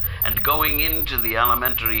pipe and going into the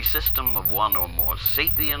alimentary system of one or more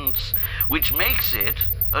sapiens, which makes it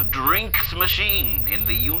a drinks machine in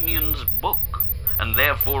the Union's book, and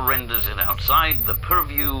therefore renders it outside the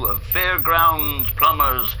purview of Fairgrounds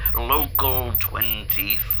Plumbers Local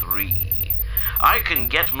 23. I can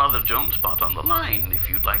get Mother Jonespot on the line if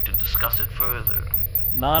you'd like to discuss it further.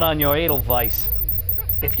 Not on your Edelweiss.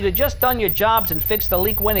 If you'd have just done your jobs and fixed the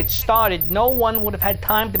leak when it started, no one would have had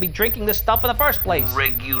time to be drinking this stuff in the first place.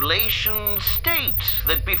 Regulations state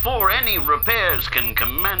that before any repairs can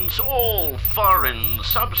commence, all foreign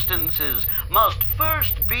substances must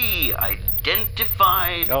first be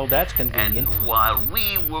identified. Oh, that's convenient. And while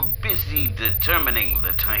we were busy determining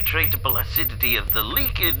the titratable acidity of the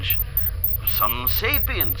leakage, some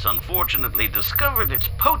sapients unfortunately discovered its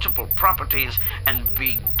potable properties and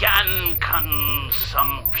began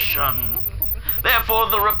consumption. Therefore,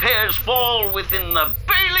 the repairs fall within the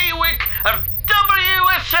bailiwick of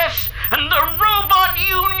WSS, and the Robot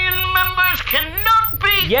Union members cannot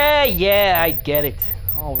be... Yeah, I get it.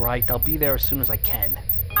 All right, I'll be there as soon as I can.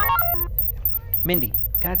 Mindy,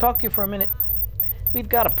 can I talk to you for a minute? We've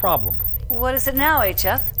got a problem. What is it now,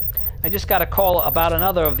 HF? I just got a call about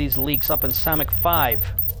another of these leaks up in Samek 5.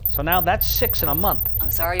 So now that's 6 in a month. I'm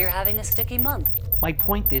sorry you're having a sticky month. My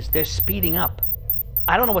point is, they're speeding up.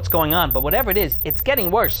 I don't know what's going on, but whatever it is, it's getting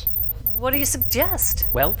worse. What do you suggest?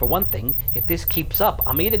 Well, for one thing, if this keeps up,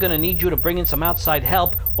 I'm either going to need you to bring in some outside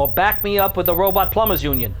help or back me up with the Robot Plumbers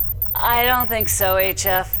Union. I don't think so,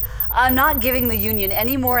 HF. I'm not giving the Union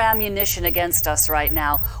any more ammunition against us right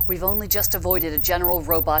now. We've only just avoided a general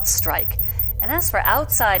robot strike. And as for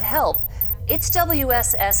outside help, it's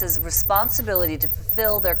WSS's responsibility to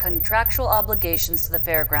fulfill their contractual obligations to the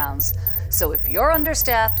fairgrounds. So if you're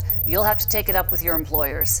understaffed, you'll have to take it up with your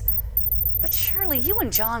employers. But surely you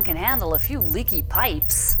and John can handle a few leaky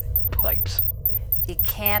pipes. Pipes? It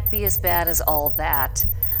can't be as bad as all that.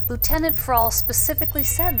 Lieutenant Frall specifically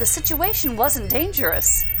said the situation wasn't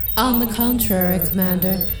dangerous. On the contrary,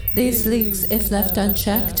 Commander, these leaks, if left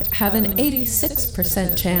unchecked, have an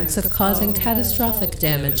 86% chance of causing catastrophic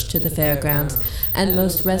damage to the fairgrounds and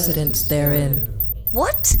most residents therein.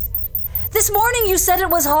 What? This morning you said it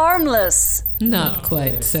was harmless. Not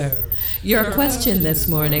quite, sir. Your question this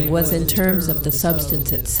morning was in terms of the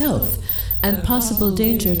substance itself and possible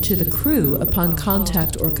danger to the crew upon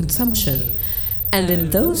contact or consumption. And in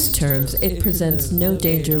those terms, it presents no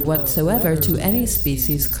danger whatsoever to any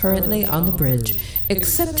species currently on the bridge,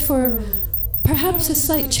 except for perhaps a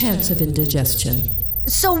slight chance of indigestion.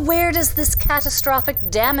 So where does this catastrophic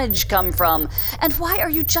damage come from? And why are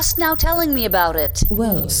you just now telling me about it?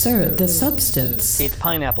 Well, sir, the substance... It's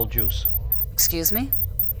pineapple juice. Excuse me?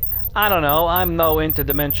 I don't know, I'm no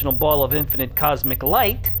interdimensional ball of infinite cosmic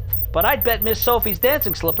light, but I'd bet Miss Sophie's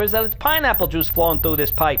dancing slippers that it's pineapple juice flowing through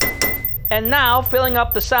this pipe. And now filling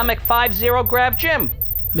up the Samek 5-0 Grab Gym.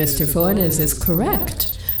 Mr. Fornes is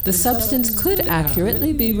correct. The substance could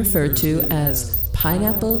accurately be referred to as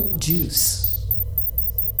pineapple juice.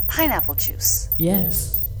 Pineapple juice?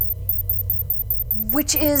 Yes.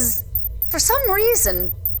 Which is, for some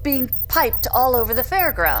reason, being piped all over the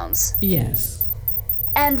fairgrounds. Yes.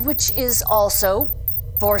 And which is also,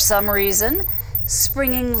 for some reason,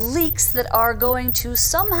 springing leaks that are going to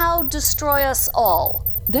somehow destroy us all.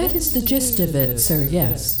 That is the gist of it, sir,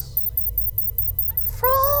 yes.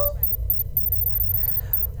 Frall?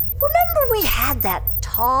 Remember we had that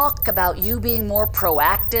talk about you being more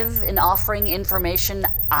proactive in offering information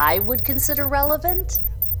I would consider relevant?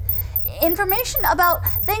 Information about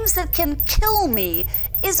things that can kill me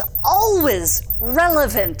is always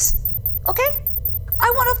relevant, okay? I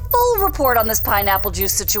want a full report on this pineapple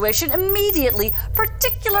juice situation immediately,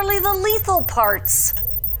 particularly the lethal parts.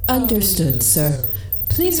 Understood, sir.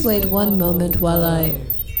 Please wait one moment while I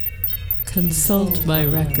consult my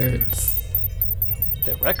records.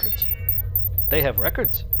 Their records? They have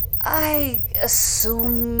records? I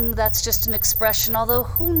assume that's just an expression, although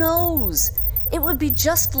who knows? It would be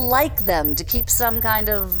just like them to keep some kind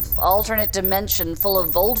of alternate dimension full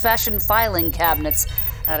of old-fashioned filing cabinets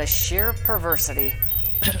out of sheer perversity.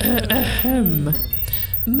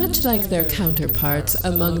 Much like their counterparts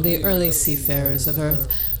among the early seafarers of Earth,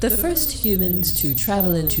 the first humans to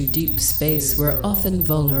travel into deep space were often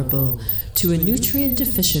vulnerable to a nutrient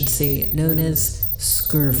deficiency known as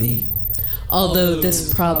scurvy. Although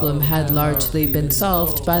this problem had largely been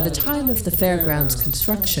solved by the time of the fairgrounds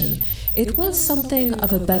construction, it was something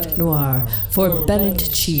of a bête noire for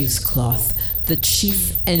Bennett Cheesecloth, the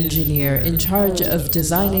chief engineer in charge of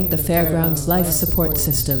designing the fairgrounds' life support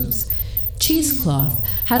systems. Cheesecloth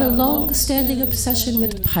had a long-standing obsession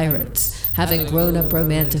with pirates, having grown up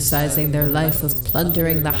romanticizing their life of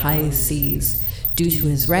plundering the high seas. Due to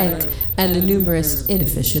his rank and the numerous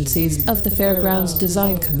inefficiencies of the Fairgrounds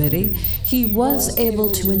Design Committee, he was able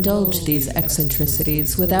to indulge these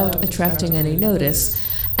eccentricities without attracting any notice,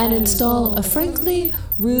 and install a frankly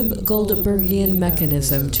Rube Goldbergian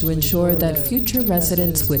mechanism to ensure that future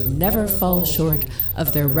residents would never fall short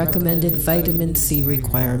of their recommended vitamin C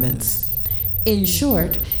requirements. In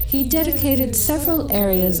short, he dedicated several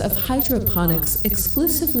areas of hydroponics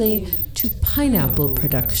exclusively to pineapple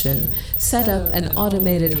production, set up an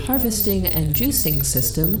automated harvesting and juicing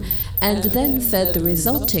system, and then fed the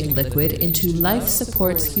resulting liquid into Life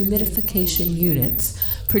Support's humidification units,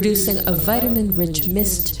 producing a vitamin-rich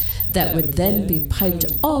mist that would then be piped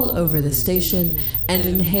all over the station and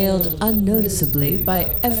inhaled unnoticeably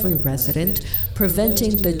by every resident,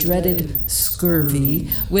 preventing the dreaded scurvy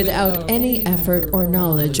without any effort or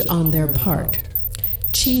knowledge on their part.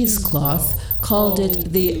 Cheesecloth called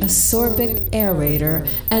it the asorbic aerator,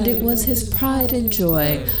 and it was his pride and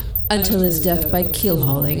joy until his death by keel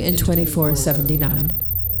hauling in 2479.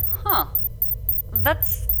 Huh.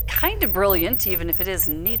 That's kind of brilliant, even if it is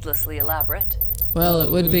needlessly elaborate. Well,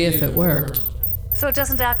 it would be if it worked. So it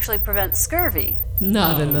doesn't actually prevent scurvy?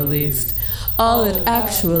 Not in the least. All it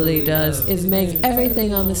actually does is make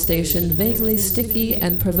everything on the station vaguely sticky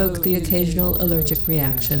and provoke the occasional allergic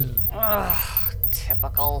reaction. Ugh,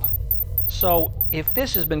 typical. So, if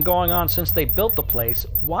this has been going on since they built the place,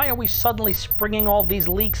 why are we suddenly springing all these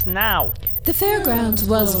leaks now? The fairgrounds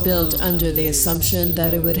was built under the assumption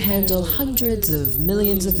that it would handle hundreds of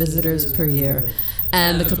millions of visitors per year,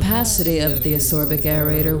 and the capacity of the asorbic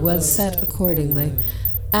aerator was set accordingly.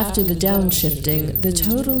 After the downshifting, the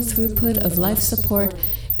total throughput of life support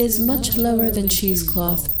is much lower than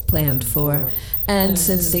Cheesecloth planned for, and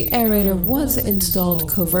since the aerator was installed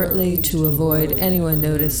covertly to avoid anyone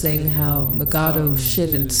noticing how Megado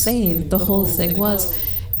shit insane the whole thing was,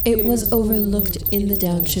 it was overlooked in the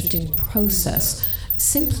downshifting process.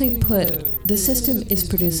 Simply put, the system is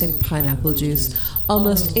producing pineapple juice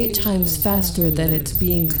almost 8 times faster than it's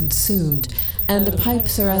being consumed, and the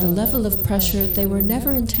pipes are at a level of pressure they were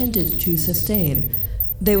never intended to sustain.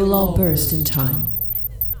 They will all burst in time.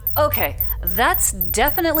 Okay, that's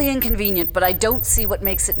definitely inconvenient, but I don't see what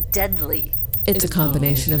makes it deadly. It's a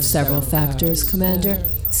combination of several factors, Commander.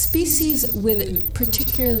 Species with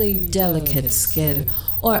particularly delicate skin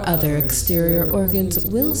or other exterior organs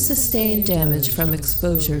will sustain damage from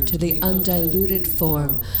exposure to the undiluted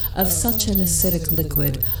form of such an acidic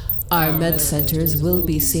liquid. Our med centers will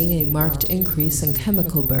be seeing a marked increase in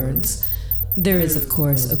chemical burns. There is, of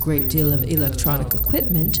course, a great deal of electronic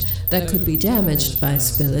equipment that could be damaged by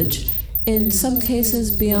spillage, in some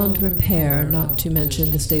cases beyond repair, not to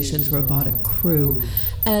mention the station's robotic crew.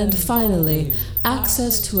 And finally,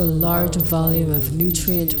 access to a large volume of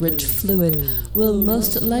nutrient-rich fluid will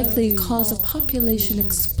most likely cause a population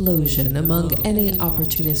explosion among any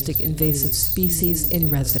opportunistic invasive species in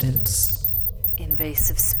residence.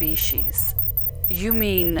 Invasive species? You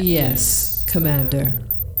mean... Yes, Commander.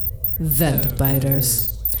 Vent biters.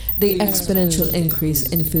 The exponential increase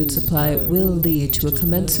in food supply will lead to a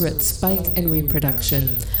commensurate spike in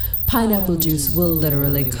reproduction. Pineapple juice will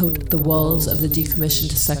literally coat the walls of the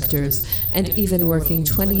decommissioned sectors, and even working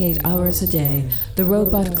 28 hours a day, the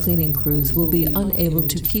robot cleaning crews will be unable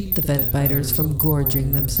to keep the vent biters from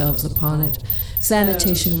gorging themselves upon it.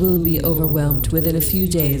 Sanitation will be overwhelmed within a few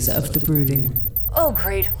days of the brooding. Oh,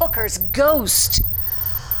 great Hooker's ghost!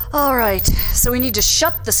 Alright, so we need to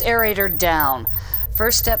shut this aerator down.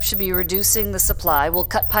 First step should be reducing the supply. We'll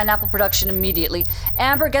cut pineapple production immediately.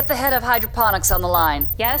 Amber, get the head of hydroponics on the line.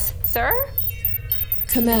 Yes, sir?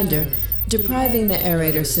 Commander, depriving the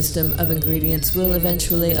aerator system of ingredients will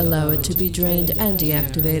eventually allow it to be drained and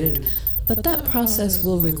deactivated, but that process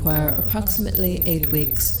will require approximately 8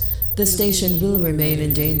 weeks. The station will remain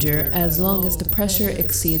in danger as long as the pressure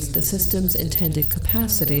exceeds the system's intended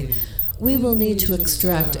capacity. We will need to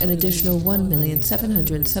extract an additional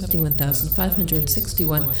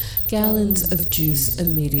 1,771,561 gallons of juice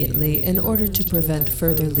immediately in order to prevent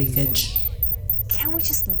further leakage. Can't we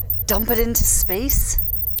just dump it into space?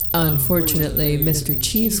 Unfortunately, Mr.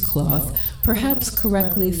 Cheesecloth, perhaps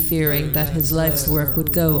correctly fearing that his life's work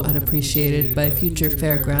would go unappreciated by future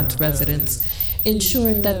fairgrounds residents,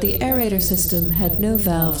 ensured that the aerator system had no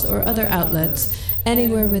valves or other outlets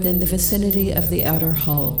anywhere within the vicinity of the outer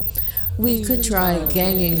hull. We could try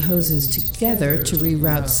ganging hoses together to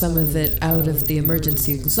reroute some of it out of the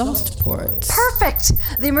emergency exhaust ports. Perfect!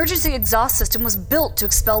 The emergency exhaust system was built to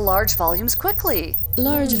expel large volumes quickly.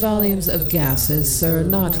 Large volumes of gases, sir,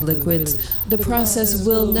 not liquids. The process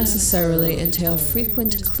will necessarily entail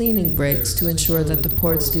frequent cleaning breaks to ensure that the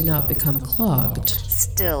ports do not become clogged.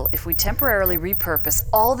 Still, if we temporarily repurpose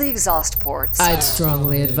all the exhaust ports... I'd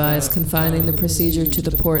strongly advise confining the procedure to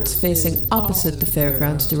the ports facing opposite the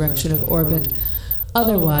fairground's direction of orbit.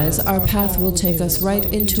 Otherwise, our path will take us right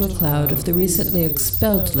into a cloud of the recently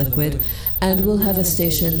expelled liquid, and we'll have a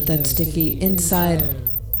station that's sticky inside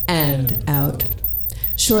and out.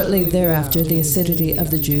 Shortly thereafter, the acidity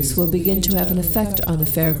of the juice will begin to have an effect on the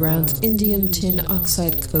fairground's indium tin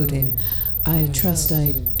oxide coating. I trust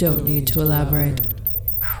I don't need to elaborate.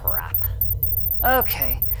 Crap.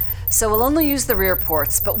 Okay, so we'll only use the rear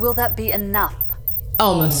ports, but will that be enough?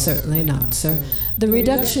 Almost certainly not, sir. The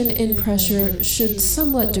reduction in pressure should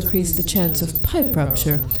somewhat decrease the chance of pipe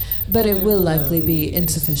rupture, but it will likely be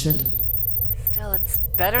insufficient. Still, it's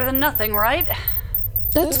better than nothing, right?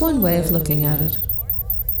 That's one way of looking at it.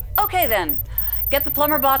 Okay then. Get the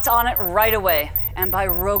plumber bots on it right away. And by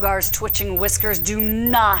Rogar's twitching whiskers, do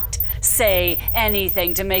not say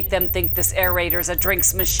anything to make them think this aerator's a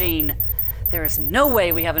drinks machine. There is no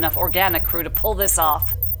way we have enough organic crew to pull this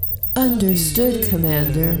off. Understood,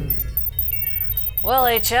 Commander. Well,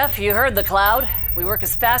 HF, you heard the cloud. We work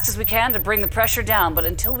as fast as we can to bring the pressure down, but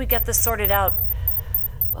until we get this sorted out,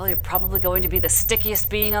 well, you're probably going to be the stickiest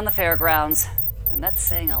being on the fairgrounds. And that's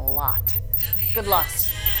saying a lot. Good luck.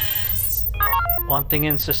 One thing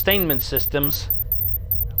in sustainment systems.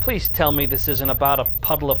 Please tell me this isn't about a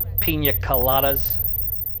puddle of pina coladas.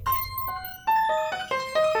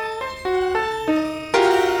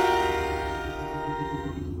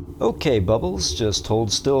 Okay, Bubbles, just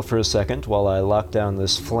hold still for a second while I lock down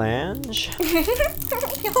this flange.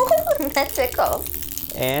 That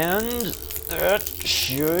tickles. And that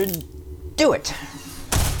should do it.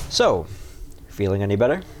 So, feeling any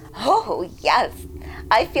better? Oh, yes.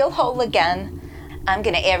 I feel whole again. I'm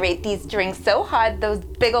gonna aerate these drinks so hard those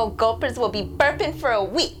big old gulpers will be burping for a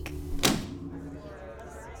week.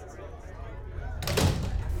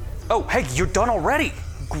 Oh, hey, you're done already.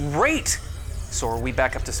 Great. So are we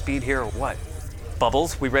back up to speed here or what?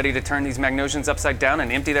 Bubbles, we ready to turn these Magnosians upside down and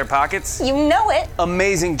empty their pockets? You know it.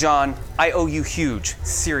 Amazing, John. I owe you huge.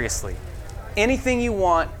 Seriously. Anything you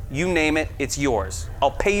want, you name it, it's yours.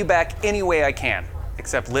 I'll pay you back any way I can,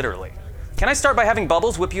 except literally. Can I start by having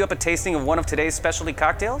Bubbles whip you up a tasting of one of today's specialty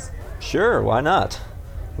cocktails? Sure, why not?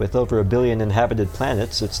 With over 1 billion inhabited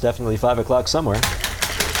planets, it's definitely 5 o'clock somewhere.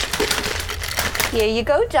 Here you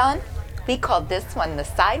go, John. We called this one the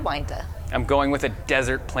Sidewinder. I'm going with a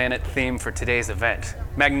desert planet theme for today's event.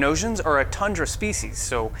 Magnosians are a tundra species,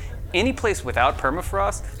 so any place without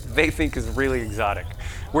permafrost, they think is really exotic.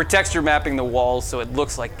 We're texture mapping the walls so it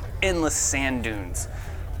looks like endless sand dunes.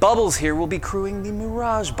 Bubbles here will be crewing the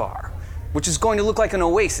Mirage Bar, which is going to look like an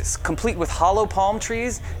oasis, complete with hollow palm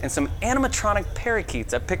trees and some animatronic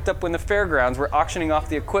parakeets I picked up when the fairgrounds were auctioning off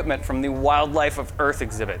the equipment from the Wildlife of Earth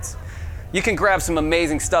exhibits. You can grab some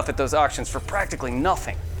amazing stuff at those auctions for practically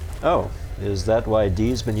nothing. Oh, is that why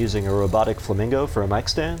Dee's been using a robotic flamingo for a mic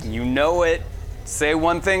stand? You know it. Say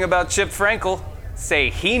one thing about Chip Frankel.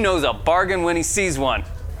 Say he knows a bargain when he sees one.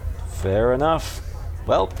 Fair enough.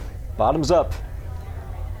 Well, bottoms up.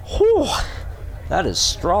 Whew, that is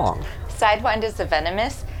strong. Sidewinders are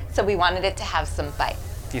venomous, so we wanted it to have some bite.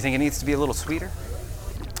 Do you think it needs to be a little sweeter?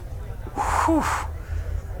 Whew.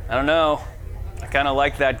 I don't know. I kind of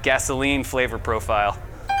like that gasoline flavor profile.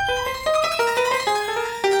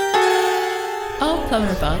 All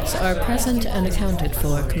plumber bots are present and accounted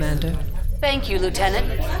for, Commander. Thank you,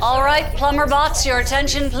 Lieutenant. All right, plumber bots, your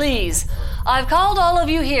attention, please. I've called all of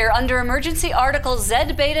you here under Emergency Article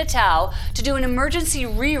Z Beta Tau to do an emergency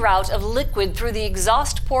reroute of liquid through the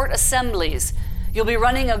exhaust port assemblies. You'll be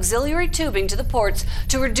running auxiliary tubing to the ports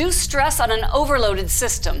to reduce stress on an overloaded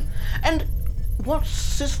system. And what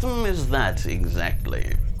system is that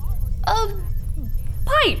exactly? A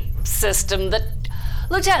pipe system that...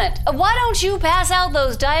 Lieutenant, why don't you pass out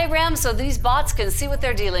those diagrams so these bots can see what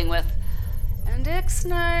they're dealing with? And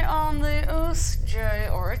ixnay on the J,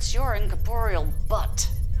 or it's your incorporeal butt.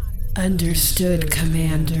 Understood,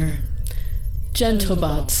 Commander.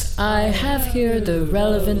 Gentlebots, I have here the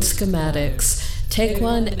relevant schematics. Take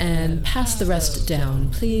one and pass the rest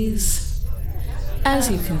down, please.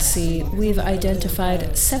 As you can see, we've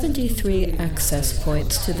identified 73 access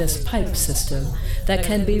points to this pipe system that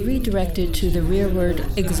can be redirected to the rearward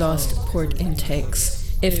exhaust port intakes.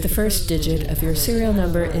 If the first digit of your serial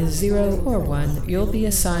number is 0 or 1, you'll be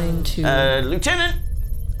assigned to... Lieutenant,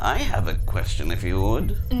 I have a question if you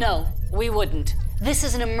would. No, we wouldn't. This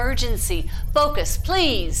is an emergency. Focus,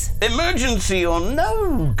 please. Emergency or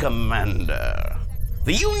no, Commander.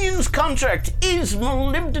 The Union's contract is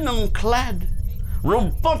molybdenum-clad.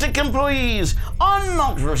 Robotic employees are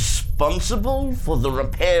not responsible for the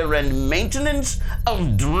repair and maintenance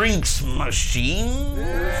of drinks machines.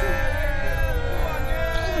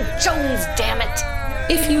 Jones, damn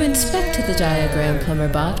it! If you inspect the diagram,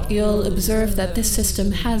 Plumberbot, you'll observe that this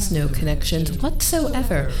system has no connections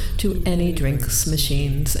whatsoever to any drinks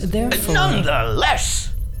machines. Therefore...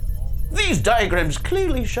 Nonetheless, these diagrams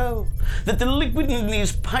clearly show that the liquid in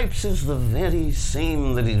these pipes is the very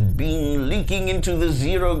same that is being leaking into the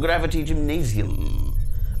zero-gravity gymnasium.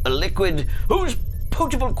 A liquid whose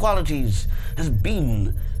potable qualities has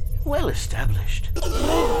been well established.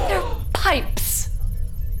 They're pipes!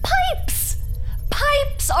 Pipes! Pipes!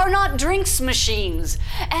 pipes are not drinks machines.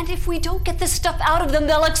 And if we don't get this stuff out of them,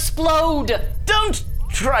 they'll explode. Don't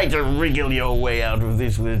try to wriggle your way out of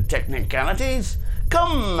this with technicalities.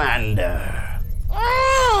 Commander.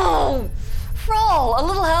 Oh! Frol, a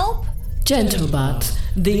little help? Gentlebots,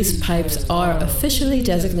 these pipes are officially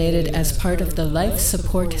designated as part of the life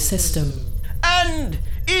support system. And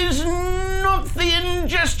is not the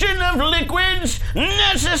ingestion of liquids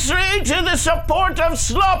necessary to the support of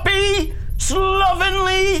sloppy,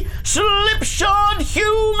 slovenly, slipshod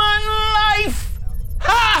human life?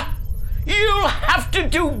 Ha! You'll have to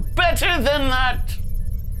do better than that.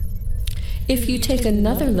 If you take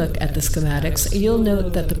another look at the schematics, you'll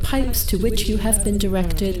note that the pipes to which you have been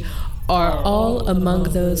directed are all among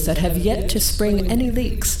those that have yet to spring any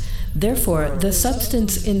leaks. Therefore, the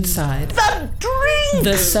substance inside...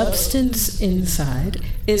 The substance inside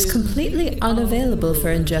is completely unavailable for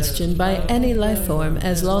ingestion by any life form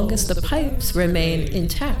as long as the pipes remain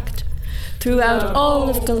intact. Throughout all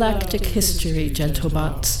of galactic history,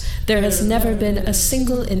 Gentlebots, there has never been a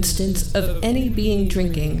single instance of any being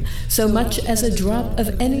drinking so much as a drop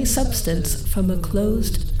of any substance from a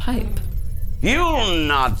closed pipe. You'll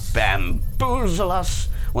not bamboozle us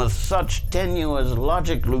with such tenuous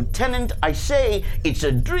logic, Lieutenant. I say it's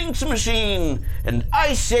a drinks machine, and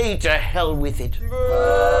I say to hell with it. You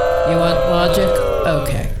want logic?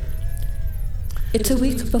 Okay. It's a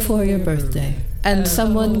week before your birthday, and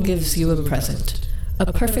someone gives you a present.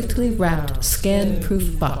 A perfectly wrapped,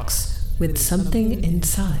 scan-proof box with something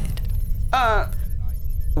inside.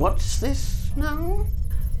 What's this now?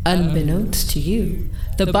 Unbeknownst to you,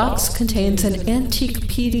 the box contains an antique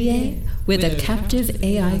PDA with a captive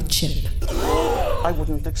AI chip. I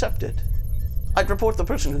wouldn't accept it. I'd report the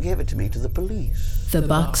person who gave it to me to the police. The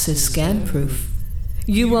box is scan-proof.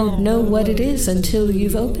 You won't know what it is until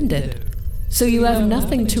you've opened it, so you have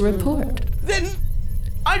nothing to report. Then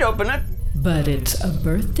I'd open it. But it's a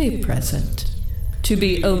birthday present. To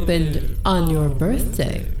be opened on your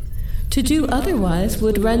birthday. To do otherwise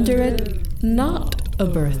would render it not a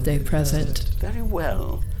birthday present. Very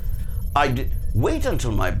well. I'd wait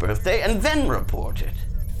until my birthday and then report it.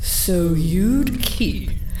 So you'd keep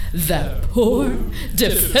that poor,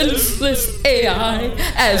 defenseless AI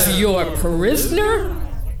as your prisoner?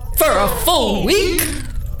 For a full week?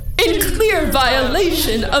 In clear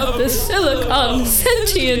violation of the Silicon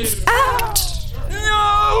Sentience Act?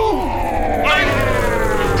 No!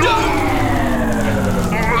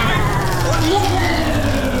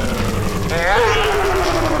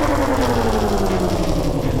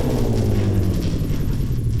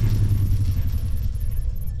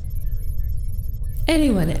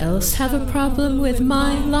 Anyone else have a problem with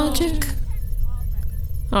my logic?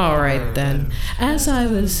 Alright then, as I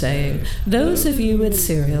was saying, those of you with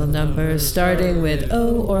serial numbers starting with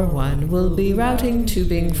O or 1 will be routing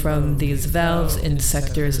tubing from these valves in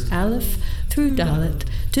sectors Aleph through Dalet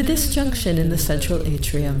to this junction in the central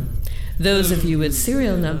atrium. Those of you with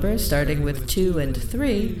serial numbers starting with 2 and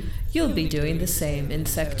 3, you'll be doing the same in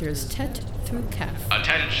sectors Tet through Kaf.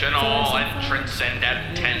 Attention all entrants and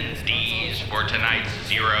attendees for tonight's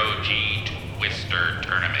Zero-G Twister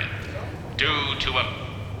tournament. Due to a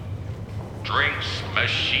drinks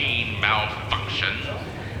machine malfunction,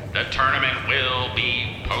 the tournament will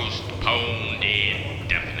be postponed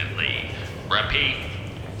indefinitely. Repeat,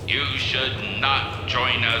 you should not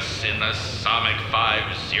join us in the Sonic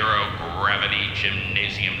 5-0 Gravity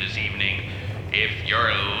Gymnasium this evening if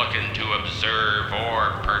you're looking to observe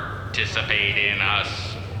or participate in a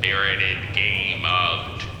spirited game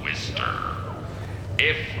of Twister.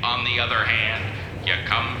 If, on the other hand, you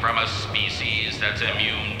come from a species that's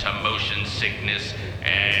immune to motion sickness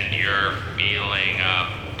and you're feeling a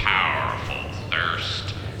powerful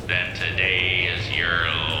thirst, then today is your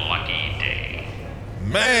lucky day.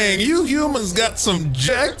 Man, you humans got some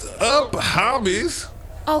jacked up hobbies.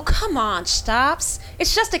 Oh, come on, Stops.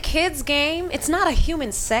 It's just a kid's game. It's not a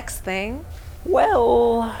human sex thing.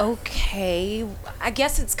 Well... Okay, I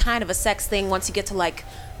guess it's kind of a sex thing once you get to, like,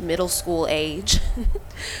 middle school age.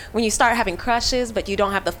 When you start having crushes, but you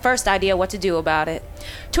don't have the first idea what to do about it.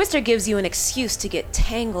 Twister gives you an excuse to get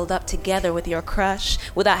tangled up together with your crush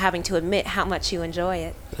without having to admit how much you enjoy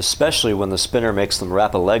it. Especially when the spinner makes them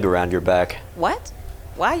wrap a leg around your back. What?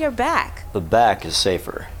 Why your back? The back is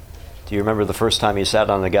safer. Do you remember the first time you sat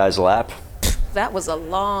on a guy's lap? That was a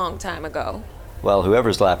long time ago. Well,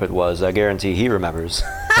 whoever's lap it was, I guarantee he remembers.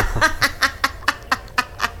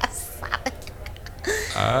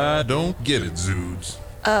 I don't get it, Zoods.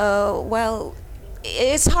 Well,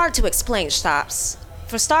 it's hard to explain, Stops.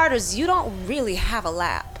 For starters, you don't really have a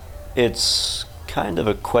lap. It's kind of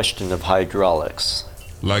a question of hydraulics.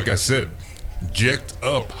 Like I said, jacked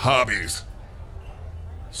up hobbies.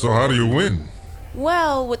 So how do you win?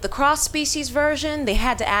 Well, with the cross-species version, they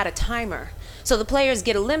had to add a timer. So the players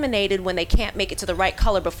get eliminated when they can't make it to the right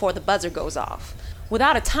color before the buzzer goes off.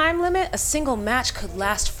 Without a time limit, a single match could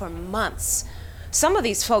last for months. Some of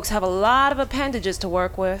these folks have a lot of appendages to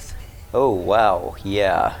work with. Oh, wow.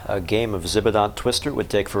 Yeah, a game of Zibidont Twister would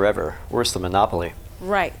take forever. Worse than Monopoly.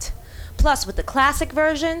 Right. Plus, with the classic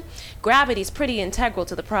version, gravity's pretty integral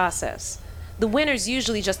to the process. The winner's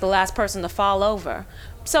usually just the last person to fall over.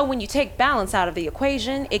 So when you take balance out of the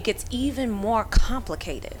equation, it gets even more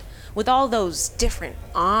complicated. With all those different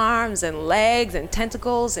arms and legs and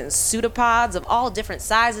tentacles and pseudopods of all different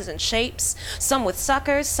sizes and shapes, some with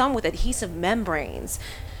suckers, some with adhesive membranes.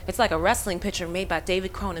 It's like a wrestling picture made by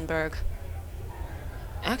David Cronenberg.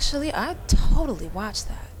 Actually, I'd totally watch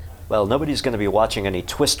that. Well, nobody's going to be watching any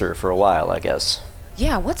Twister for a while, I guess.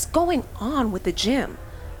 Yeah, what's going on with the gym?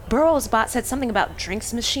 Burrow's bot said something about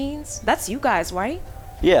drinks machines. That's you guys, right?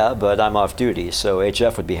 Yeah, but I'm off duty, so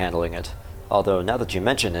HF would be handling it. Although, now that you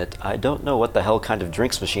mention it, I don't know what the hell kind of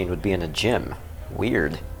drinks machine would be in a gym.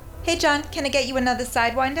 Weird. Hey, John, can I get you another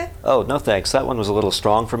Sidewinder? Oh, no thanks. That one was a little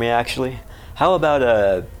strong for me, actually. How about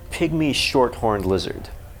a pygmy short-horned lizard?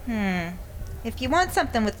 If you want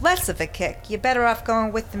something with less of a kick, you're better off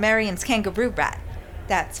going with the Merriam's Kangaroo Rat.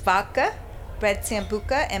 That's vodka, red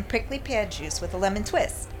sambuca, and prickly pear juice with a lemon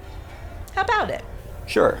twist. How about it?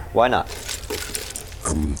 Sure, why not?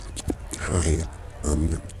 Hi,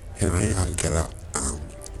 can I get a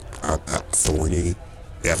thorny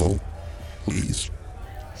devil, please?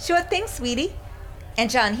 Sure thing, sweetie.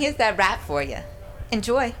 And John, here's that rat for you.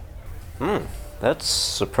 Enjoy. That's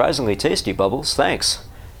surprisingly tasty, Bubbles. Thanks.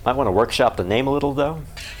 Might want to workshop the name a little, though.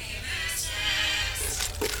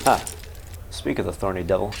 Speak of the thorny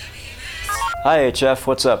devil. Hi, HF,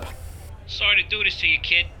 what's up? Sorry to do this to you,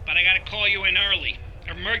 kid, but I gotta call you in early.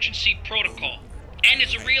 Emergency protocol. And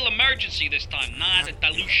it's a real emergency this time, not a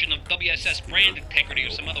dilution of WSS brand integrity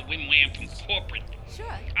or some other whim-wham from corporate. Sure.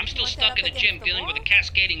 I'm still stuck in the gym dealing with a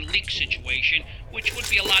cascading leak situation, which would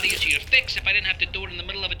be a lot easier to fix if I didn't have to do it in the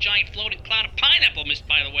middle of a giant floating cloud of pineapple mist,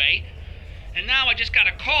 by the way. And now I just got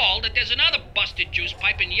a call that there's another busted juice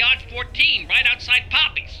pipe in Yard 14 right outside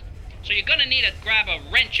Poppy's. So you're gonna need to grab a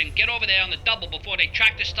wrench and get over there on the double before they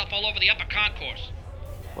track this stuff all over the upper concourse.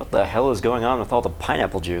 What the hell is going on with all the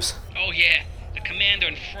pineapple juice? Oh yeah, the commander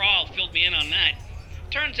and Thrall filled me in on that.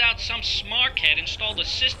 Turns out some smarkhead installed a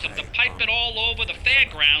system to pipe it all over the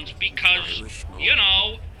fairgrounds because, you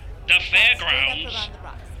know, the fairgrounds.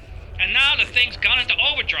 And now the thing's gone into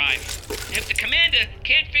overdrive. If the commander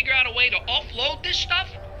can't figure out a way to offload this stuff,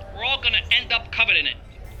 we're all gonna end up covered in it.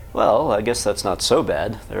 Well, I guess that's not so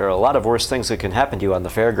bad. There are a lot of worse things that can happen to you on the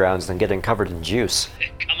fairgrounds than getting covered in juice.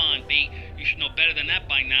 Come on, B. You should know better than that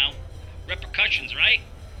by now. Repercussions, right?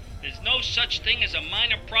 There's no such thing as a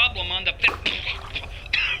minor problem on the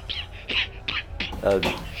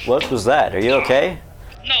What was that? Are you okay?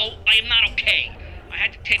 No, I am not okay. I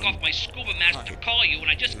had to take off my scuba mask to call you, and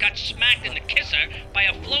I just got smacked in the kisser by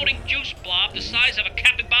a floating juice blob the size of a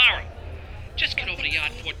capybara. Just get over to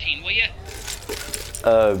Yard 14, will you?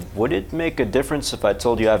 Would it make a difference if I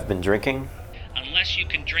told you I've been drinking? Unless you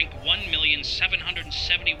can drink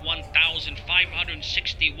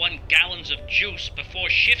 1,771,561 gallons of juice before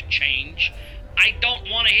shift change, I don't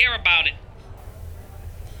want to hear about it.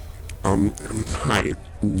 Hi.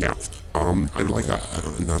 Yeah. I'd like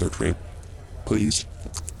another drink, please.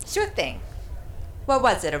 Sure thing. What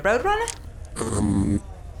was it, a Roadrunner?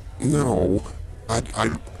 No.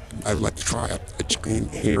 I'd like to try a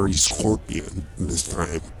giant hairy scorpion this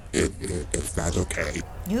time, if that's okay.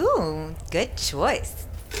 Ooh, good choice.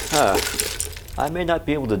 I may not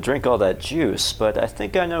be able to drink all that juice, but I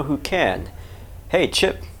think I know who can. Hey,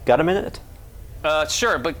 Chip, got a minute?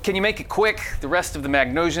 Sure, but can you make it quick? The rest of the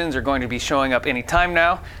Magnosians are going to be showing up any time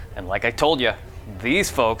now, and like I told you,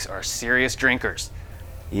 these folks are serious drinkers.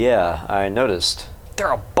 Yeah, I noticed.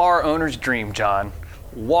 They're a bar owner's dream, John.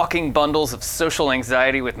 Walking bundles of social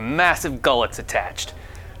anxiety with massive gullets attached.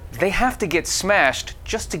 They have to get smashed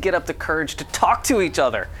just to get up the courage to talk to each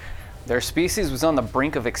other. Their species was on the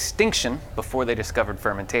brink of extinction before they discovered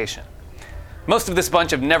fermentation. Most of this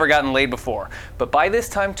bunch have never gotten laid before, but by this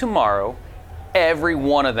time tomorrow, every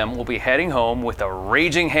one of them will be heading home with a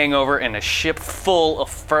raging hangover and a ship full of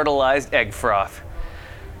fertilized egg froth.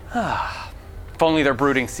 If only their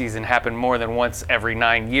brooding season happened more than once every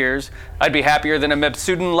 9 years, I'd be happier than a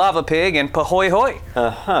Mebsudan lava pig and Pahoy Hoy.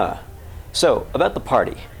 So, about the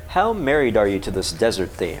party. How married are you to this desert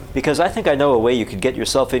theme? Because I think I know a way you could get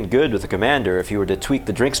yourself in good with the commander if you were to tweak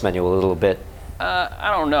the drinks menu a little bit.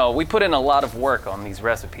 I don't know. We put in a lot of work on these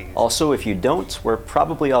recipes. Also, if you don't, we're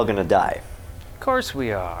probably all gonna die. Of course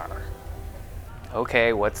we are.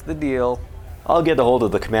 Okay, what's the deal? I'll get a hold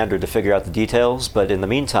of the commander to figure out the details, but in the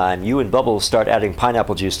meantime, you and Bubbles start adding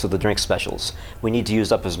pineapple juice to the drink specials. We need to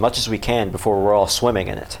use up as much as we can before we're all swimming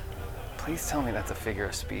in it. Please tell me that's a figure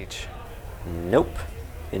of speech. Nope.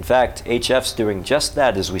 In fact, HF's doing just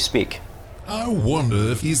that as we speak. I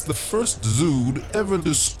wonder if he's the first Zood ever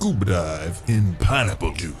to scuba dive in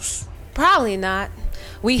pineapple juice. Probably not.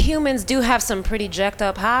 We humans do have some pretty jacked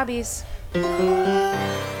up hobbies.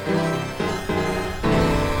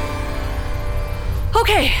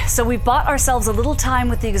 Okay, so we've bought ourselves a little time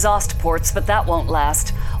with the exhaust ports, but that won't last.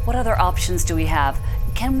 What other options do we have?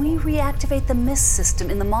 Can we reactivate the mist system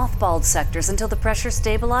in the mothballed sectors until the pressure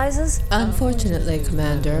stabilizes? Unfortunately,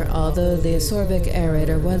 Commander, although the ascorbic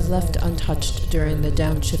aerator was left untouched during the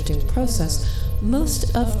downshifting process,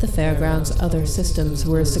 most of the fairground's other systems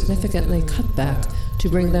were significantly cut back to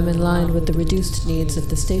bring them in line with the reduced needs of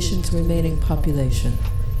the station's remaining population.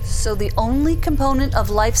 So the only component of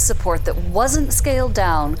life support that wasn't scaled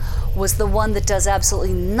down was the one that does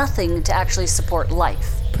absolutely nothing to actually support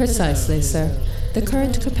life. Precisely, sir. The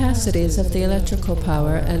current capacities of the electrical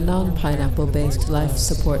power and non-pineapple-based life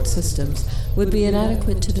support systems would be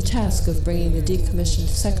inadequate to the task of bringing the decommissioned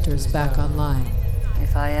sectors back online.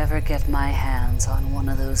 If I ever get my hands on one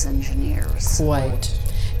of those engineers. Quite.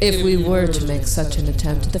 If we were to make such an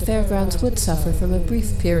attempt, the fairgrounds would suffer from a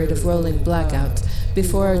brief period of rolling blackouts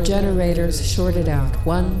before our generators shorted out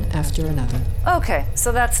one after another. Okay,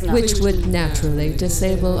 so that's not... Which would naturally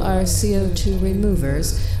disable our CO2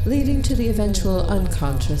 removers, leading to the eventual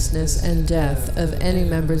unconsciousness and death of any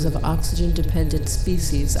members of oxygen-dependent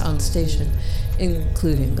species on station,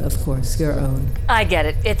 including, of course, your own. I get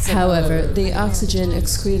it. However, the oxygen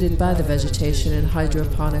excreted by the vegetation and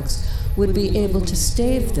hydroponics would be able to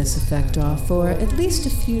stave this effect off for at least a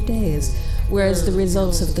few days, whereas the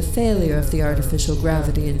results of the failure of the artificial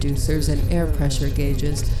gravity inducers and air pressure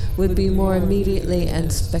gauges would be more immediately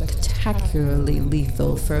and spectacularly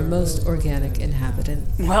lethal for most organic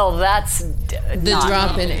inhabitants. Well, that's... The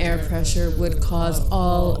drop in air pressure would cause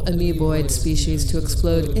all amoeboid species to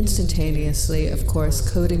explode instantaneously, of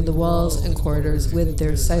course, coating the walls and corridors with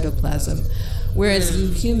their cytoplasm, whereas you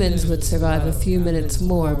humans would survive a few minutes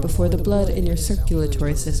more before the blood in your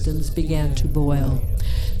circulatory systems began to boil.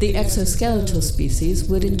 The exoskeletal species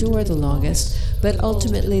would endure the longest, but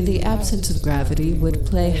ultimately the absence of gravity would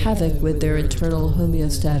play havoc with their internal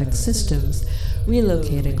homeostatic systems,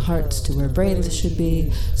 relocating hearts to where brains should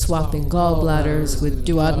be, swapping gallbladders with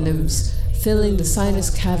duodenums, filling the sinus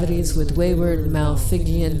cavities with wayward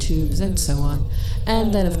Malpighian tubes, and so on.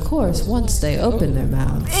 And then, of course, once they open their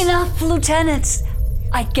mouths... Enough, Lieutenant!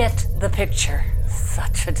 I get the picture.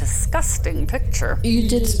 Such a disgusting picture. You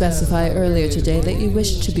did specify earlier today that you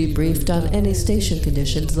wished to be briefed on any station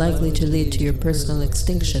conditions likely to lead to your personal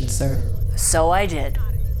extinction, sir. So I did.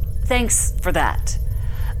 Thanks for that.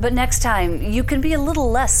 But next time, you can be a little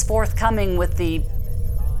less forthcoming with the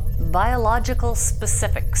biological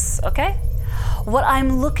specifics, okay? What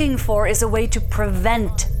I'm looking for is a way to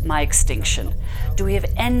prevent my extinction. Do we have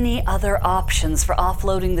any other options for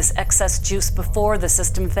offloading this excess juice before the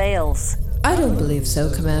system fails? I don't believe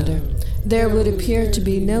so, Commander. There would appear to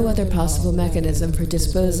be no other possible mechanism for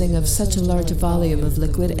disposing of such a large volume of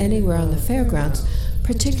liquid anywhere on the fairgrounds,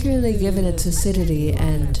 particularly given its acidity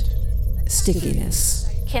and stickiness.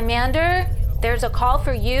 Commander, there's a call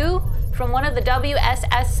for you from one of the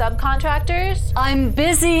WSS subcontractors. I'm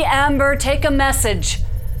busy, Amber. Take a message.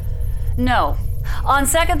 No. On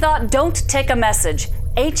second thought, don't take a message.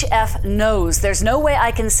 HF knows there's no way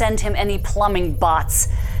I can send him any plumbing bots.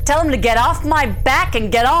 Tell him to get off my back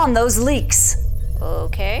and get on those leaks.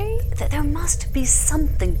 Okay. There must be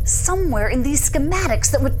something somewhere in these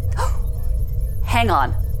schematics that would... Hang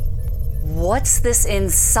on. What's this in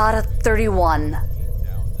SATA 31?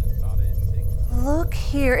 Look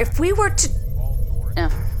here, if we were to...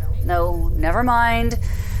 No, never mind.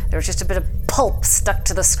 There's just a bit of pulp stuck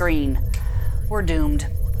to the screen. We're doomed.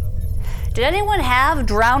 Did anyone have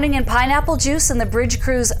drowning in pineapple juice in the bridge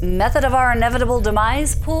crew's method of our inevitable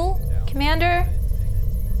demise pool? Commander,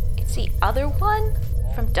 it's the other one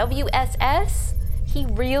from WSS. He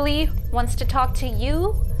really wants to talk to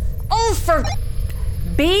you. Oh, for...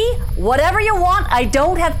 B, whatever you want, I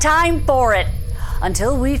don't have time for it.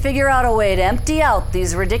 Until we figure out a way to empty out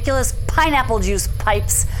these ridiculous pineapple juice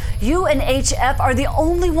pipes, you and HF are the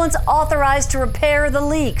only ones authorized to repair the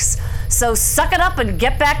leaks. So suck it up and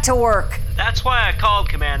get back to work. That's why I called,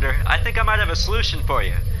 Commander. I think I might have a solution for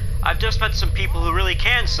you. I've just met some people who really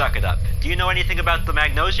can suck it up. Do you know anything about the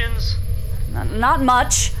Magnosians? Not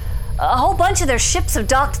much. A whole bunch of their ships have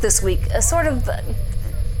docked this week. A sort of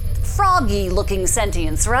froggy-looking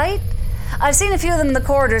sentience, right? I've seen a few of them in the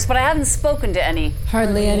corridors, but I haven't spoken to any.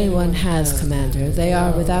 Hardly anyone has, Commander. They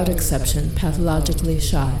are, without exception, pathologically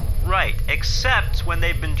shy. Right, except when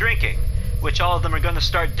they've been drinking, which all of them are going to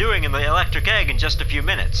start doing in the electric egg in just a few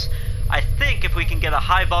minutes. I think if we can get a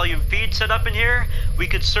high-volume feed set up in here, we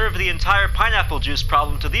could serve the entire pineapple juice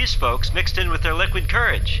problem to these folks mixed in with their liquid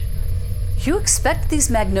courage. You expect these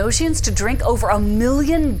Magnosians to drink over 1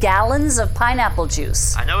 million gallons of pineapple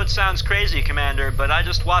juice? I know it sounds crazy, Commander, but I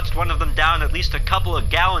just watched one of them down at least a couple of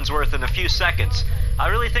gallons worth in a few seconds. I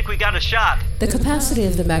really think we got a shot. The capacity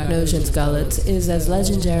of the Magnosians' gullets is as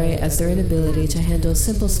legendary as their inability to handle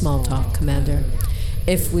simple small talk, Commander.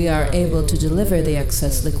 If we are able to deliver the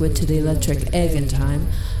excess liquid to the electric egg in time,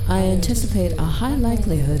 I anticipate a high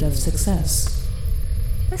likelihood of success.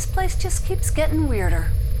 This place just keeps getting weirder.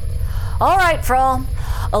 All right, Frall.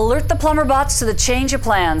 Alert the plumber bots to the change of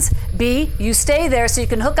plans. B, you stay there so you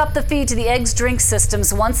can hook up the feed to the egg's drink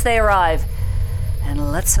systems once they arrive.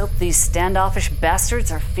 And let's hope these standoffish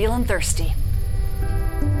bastards are feeling thirsty.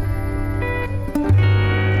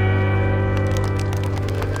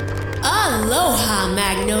 Aloha,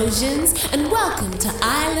 Magnosians, and welcome to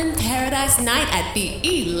Island Paradise Night at the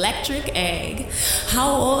Electric Egg.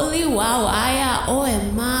 Haoli wauaya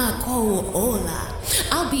oema ko'ola.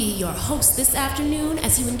 I'll be your host this afternoon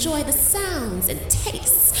as you enjoy the sounds and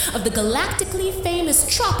tastes of the galactically famous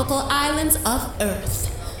tropical islands of Earth.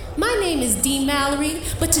 My name is Dee Mallory,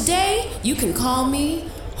 but today you can call me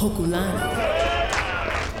Hokulani.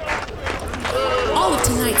 All of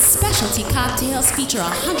tonight's specialty cocktails feature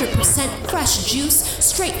 100% fresh juice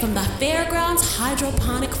straight from the Fairgrounds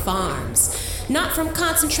Hydroponic Farms. Not from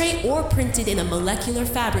concentrate or printed in a molecular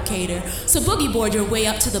fabricator. So boogie board your way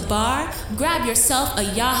up to the bar, grab yourself a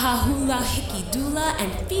Yaha Hula Hickey Dula,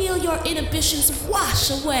 and feel your inhibitions wash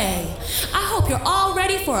away. I hope you're all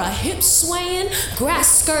ready for a hip swaying,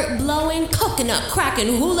 grass skirt blowing, coconut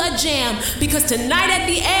cracking hula jam, because tonight at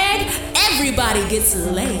the Egg, everybody gets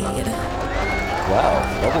laid.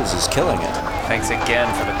 Wow, Bubbles is killing it. Thanks again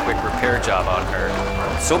for the quick repair job on her.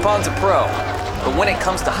 Sopan's a pro, but when it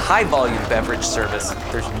comes to high-volume beverage service,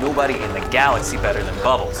 there's nobody in the galaxy better than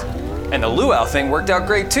Bubbles. And the luau thing worked out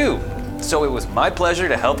great too, so it was my pleasure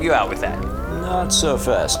to help you out with that. Not so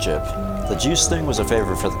fast, Chip. The juice thing was a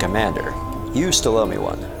favor for the commander. You still owe me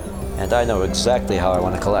one, and I know exactly how I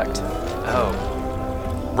want to collect. Oh,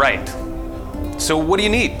 right. So what do you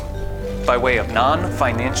need by way of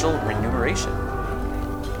non-financial remuneration?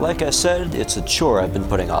 Like I said, it's a chore I've been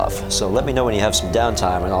putting off, so let me know when you have some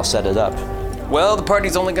downtime and I'll set it up. Well, the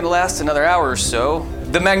party's only gonna last another hour or so.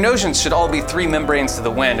 The Magnosians should all be 3 membranes to the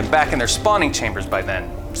wind and back in their spawning chambers by then.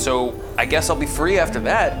 So I guess I'll be free after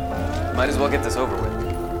that. Might as well get this over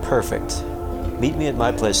with. Perfect. Meet me at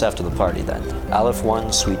my place after the party then. Aleph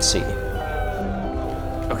 1, Suite C.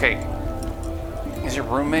 Okay. Is your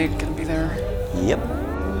roommate gonna be there? Yep.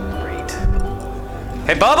 Great.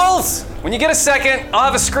 Hey, Bubbles! When you get a second, I'll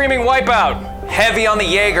have a screaming wipeout. Heavy on the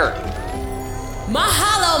Jaeger.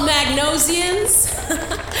 Mahalo, Magnosians!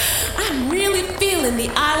 I'm really feeling the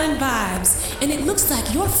island vibes, and it looks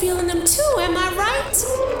like you're feeling them too, am I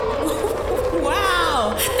right?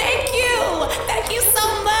 Wow, thank you! Thank you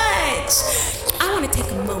so much! I want to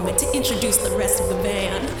take a moment to introduce the rest of the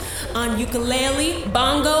band. On ukulele,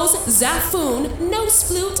 bongos, zaphoon, nose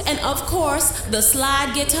flute, and of course, the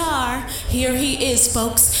slide guitar. Here he is,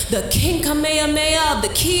 folks, the King Kamehameha of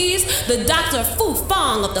the keys, the Dr. Fu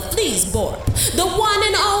Fong of the Fleasborp, the one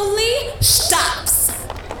and only Stops.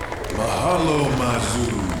 Mahalo,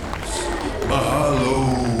 Mazuz. Mahalo.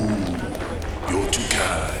 You're too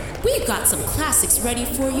kind. We've got some classics ready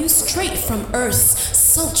for you straight from Earth's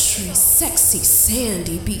sultry, sexy,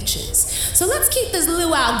 sandy beaches. So let's keep this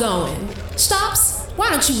luau going. Stops, why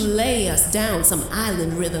don't you lay us down some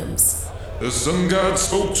island rhythms? The sun god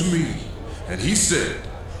spoke to me, and he said,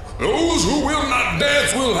 those who will not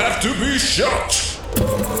dance will have to be shot.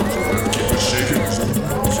 Keep it shaking.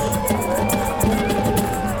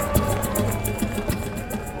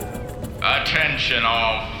 Attention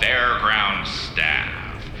all fairground staff.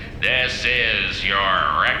 This is your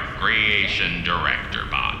Recreation Director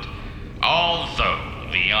Bot. Although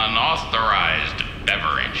the unauthorized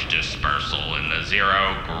beverage dispersal in the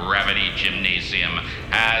zero-gravity gymnasium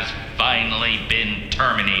has finally been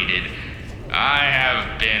terminated, I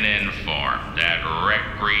have been informed that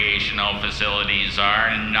recreational facilities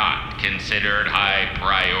are not considered high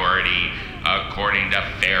priority according to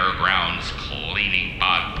Fairgrounds Cleaning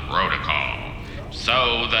Bot protocol.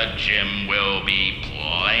 So the gym will be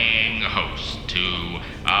playing host to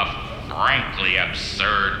a frankly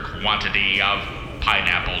absurd quantity of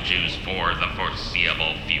pineapple juice for the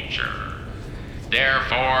foreseeable future.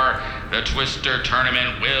 Therefore, the Twister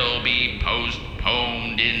tournament will be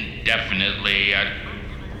postponed indefinitely at...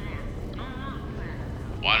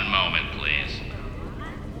 One moment, please.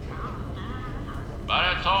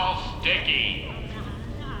 But it's all sticky.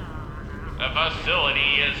 The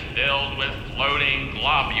facility is filled with floating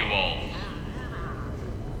globules.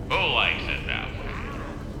 Who likes it that way?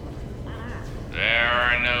 There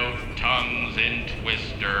are no tongues in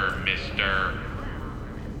Twister, mister.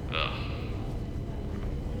 Ugh.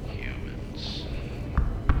 Humans.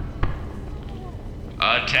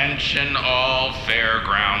 Attention all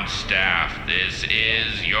fairground staff. This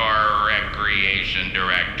is your recreation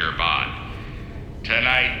director bot.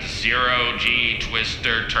 Tonight's Zero-G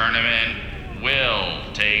Twister tournament will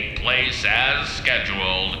take place as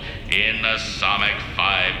scheduled in the Sonic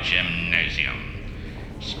 5 Gymnasium.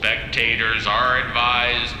 Spectators are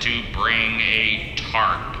advised to bring a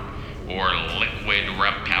TARP, or liquid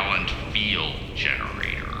repellent field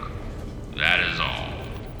generator. That is all.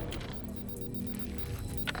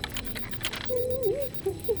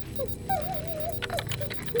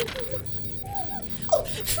 Oh,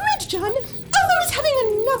 Fred John, Althar is having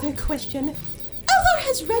another question. Althar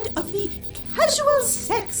has read of the casual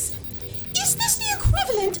sex. Is this the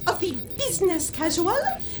equivalent of the business casual?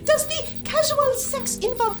 Does the casual sex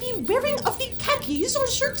involve the wearing of the khakis or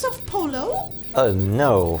shirts of polo?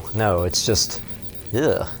 No, it's just...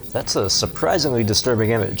 Ugh, that's a surprisingly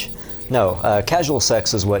disturbing image. No, casual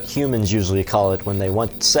sex is what humans usually call it when they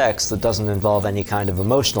want sex that doesn't involve any kind of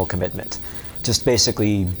emotional commitment. Just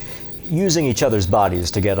basically using each other's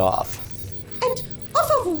bodies to get off. And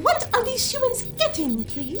off of what are these humans getting,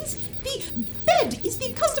 please? The bed is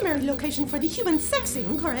the customary location for the human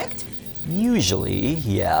sexing, correct? Usually,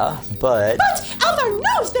 yeah, but... But Althar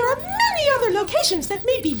knows there are many other locations that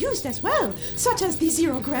may be used as well, such as the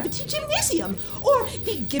Zero-Gravity Gymnasium or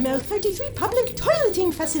the Gimel 33 public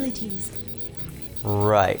toileting facilities.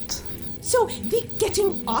 Right. So the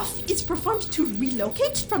getting off is performed to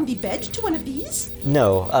relocate from the bed to one of these?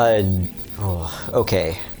 No,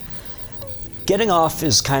 okay. Getting off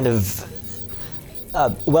is kind of...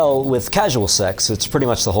 well, with casual sex, it's pretty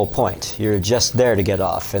much the whole point. You're just there to get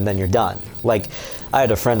off, and then you're done. Like, I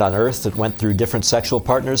had a friend on Earth that went through different sexual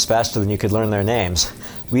partners faster than you could learn their names.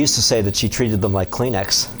 We used to say that she treated them like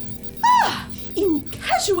Kleenex. Ah! In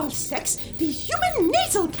casual sex, the human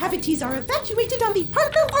nasal cavities are evacuated on the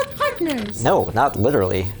partner or partners. No, not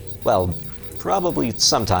literally. Well, probably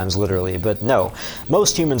sometimes literally, but no.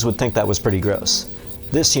 Most humans would think that was pretty gross.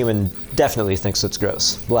 This human definitely thinks it's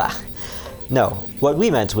gross. Blah. No, what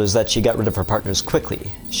we meant was that she got rid of her partners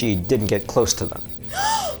quickly. She didn't get close to them.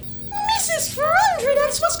 Mrs.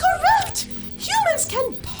 Frondrenax was correct! Humans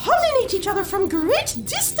can pollinate each other from great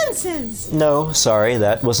distances! No, sorry,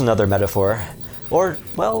 that was another metaphor. Or,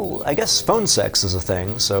 well, I guess phone sex is a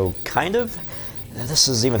thing, so kind of. This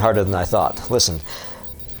is even harder than I thought. Listen,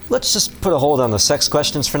 let's just put a hold on the sex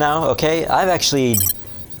questions for now, okay? I've actually...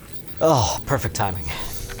 Oh, perfect timing.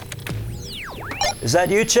 Is that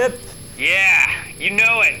you, Chip? Yeah, you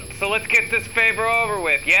know it. So let's get this favor over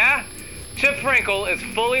with, yeah? Chip Frinkle is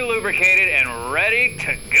fully lubricated and ready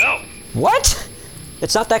to go. What?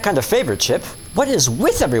 It's not that kind of favor, Chip. What is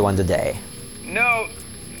with everyone today? No,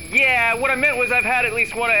 yeah, what I meant was I've had at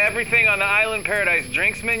least one of everything on the Island Paradise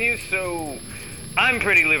drinks menu, so I'm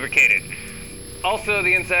pretty lubricated. Also,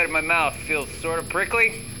 the inside of my mouth feels sort of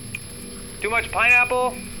prickly. Too much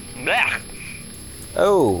pineapple? Blech.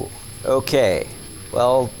 Oh, okay.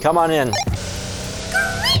 Well, come on in.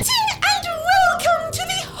 Greeting and welcome to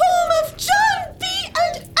the home of John B.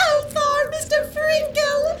 and Althar, Mr.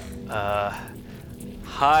 Frinkle.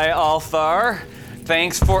 Hi, Althar.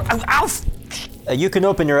 Thanks for... Ow, Alf! You can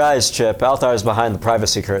open your eyes, Chip. Althar's behind the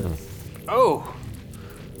privacy curtain. Oh.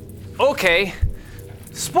 Okay.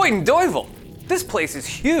 Spoiden Deuvel. This place is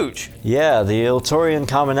huge. Yeah, the Iltorian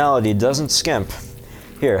commonality doesn't skimp.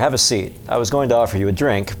 Here, have a seat. I was going to offer you a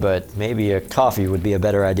drink, but maybe a coffee would be a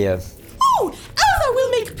better idea. Oh, Althar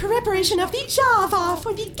will make preparation of the Java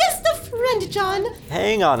for the guest of Friend John.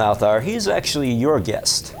 Hang on, Althar. He's actually your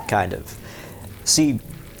guest, kind of. See,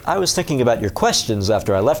 I was thinking about your questions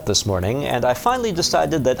after I left this morning, and I finally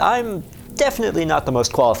decided that I'm definitely not the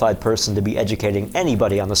most qualified person to be educating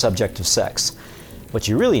anybody on the subject of sex. What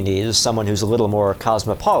you really need is someone who's a little more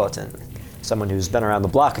cosmopolitan. Someone who's been around the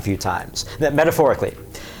block a few times, metaphorically.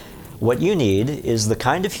 What you need is the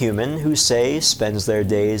kind of human who, say, spends their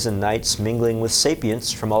days and nights mingling with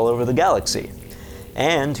sapients from all over the galaxy,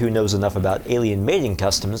 and who knows enough about alien mating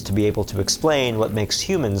customs to be able to explain what makes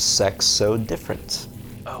humans' sex so different.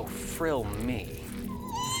 Oh, thrill me.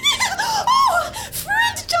 Oh!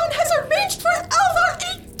 Friend John has arranged for Alvar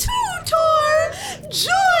a tutor!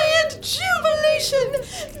 Joy and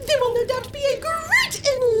jubilation! There will no doubt be a great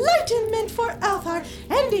enlightenment for Alvar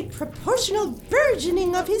and a proportional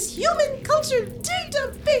burgeoning of his human culture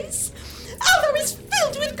database. Alvar is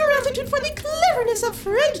filled with gratitude for the cleverness of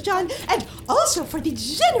Friend John and also for the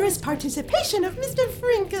generous participation of Mr.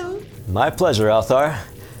 Frinkle. My pleasure, Althar.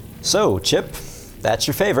 So, Chip, that's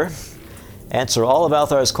your favor. Answer all of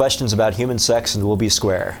Althar's questions about human sex and we'll be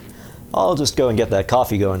square. I'll just go and get that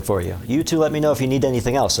coffee going for you. You two let me know if you need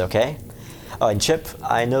anything else, okay? Oh, and Chip,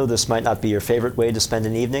 I know this might not be your favorite way to spend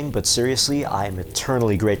an evening, but seriously, I am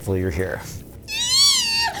eternally grateful you're here.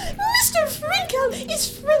 Mr. Frinkle,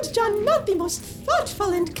 is Friend John not the most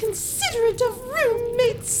thoughtful and considerate of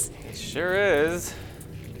roommates? It sure is.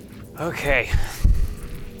 Okay.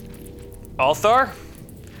 Althar,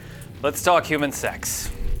 let's talk human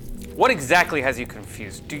sex. What exactly has you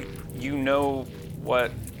confused? Do you know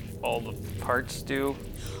what all the parts do?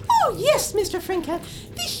 Oh, yes, Mr. Frinkle.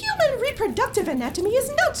 The human reproductive anatomy is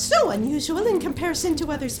not so unusual in comparison to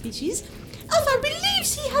other species. Alvar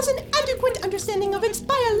believes he has an adequate understanding of its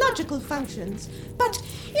biological functions. But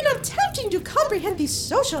in attempting to comprehend the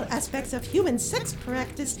social aspects of human sex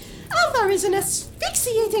practice, Alvar is an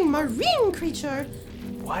asphyxiating marine creature.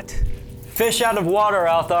 What? Fish out of water,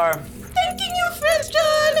 Althar. Thanking you, Friend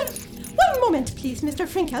John! One moment, please, Mr.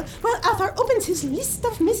 Frinkle, while Alvar opens his list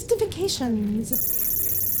of mystifications.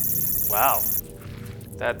 Wow.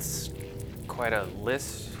 That's quite a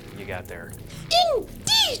list you got there.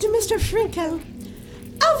 Indeed, Mr. Frinkle.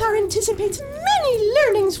 Alvar anticipates many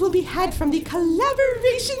learnings will be had from the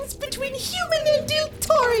collaborations between human and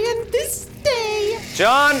Diltorian this day.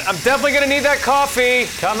 John, I'm definitely gonna need that coffee.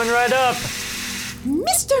 Coming right up.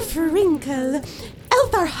 Mr. Frinkle,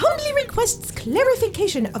 Alvar humbly requests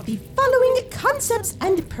clarification of the following concepts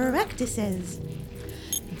and practices.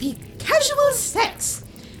 The casual sex.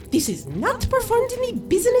 This is not performed in the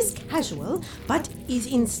business casual, but is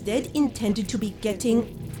instead intended to be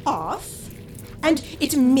getting off, and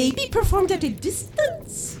it may be performed at a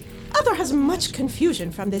distance. Alvar has much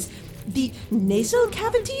confusion from this. The nasal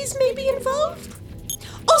cavities may be involved.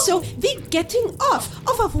 Also, the getting off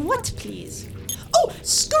of what, please? Oh,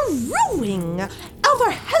 screwing!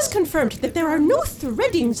 Alvar has confirmed that there are no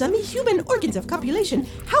threadings on the human organs of copulation.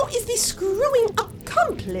 How is the screwing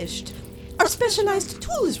accomplished? Are specialized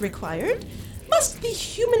tools required? Must the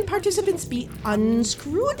human participants be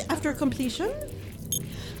unscrewed after completion?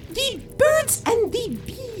 The birds and the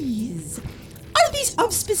bees. Are these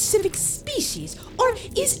of specific species, or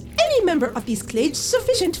is any member of these clades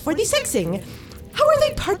sufficient for the sexing? How are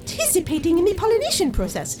they participating in the pollination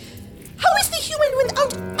process? How is the human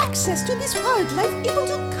without access to this wildlife able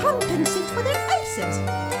to compensate for their absence?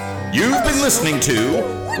 You've been listening to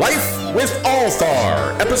Life with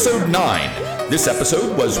Althar, Episode 9. This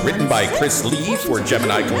episode was written by Chris Lee for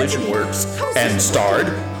Gemini Collision Works and starred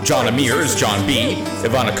John Amir as John B.,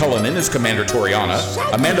 Ivana Cullinan as Commander Toriana,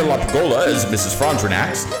 Amanda Lapagola as Mrs.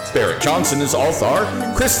 Frondranax, Barrett Johnson as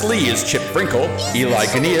Althar, Chris Lee as Chip Frinkle, Eli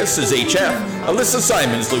Caneas as HF, Alyssa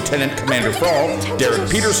Simons, Lieutenant Commander Thrall, Derek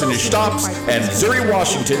Peterson as Stops, and Zuri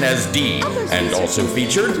Washington as D. And also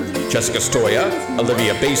featured Jessica Stoya,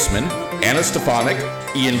 Olivia Baseman, Anna Stefanik,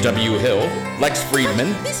 Ian W. Hill, Lex Friedman,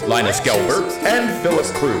 Linus Gelber, and Philip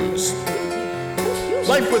Cruz.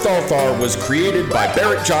 Life with Althar was created by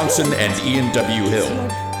Barrett Johnson and Ian W. Hill.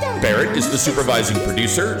 Barrett is the supervising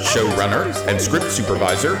producer, showrunner, and script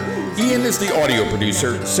supervisor. Ian is the audio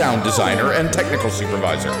producer, sound designer, and technical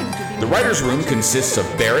supervisor. The writer's room consists of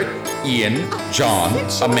Barrett, Ian, John,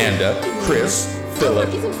 Amanda, Chris,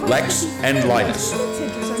 Philip, Lex, and Linus.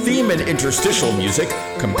 Theme and interstitial music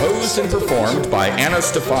composed and performed by Anna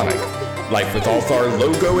Stefanik. Life with Althar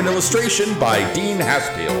logo and illustration by Dean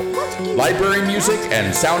Haspiel. Library music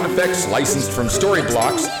and sound effects licensed from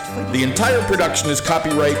Storyblocks. The entire production is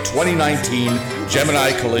copyright 2019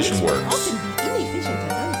 Gemini Collision Works.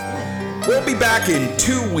 We'll be back in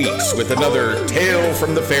 2 weeks with another Tale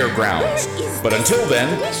from the Fairgrounds. But until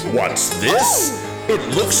then, what's this?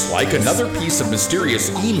 It looks like another piece of mysterious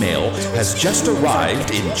email has just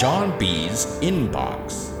arrived in John B's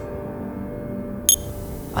inbox.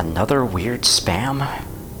 Another weird spam?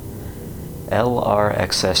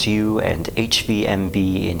 LRXSU and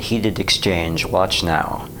HVMB in heated exchange. Watch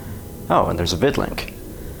now. Oh, and there's a vid link.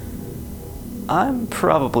 I'm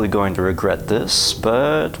probably going to regret this,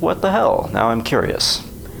 but what the hell? Now I'm curious.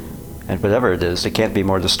 And whatever it is, it can't be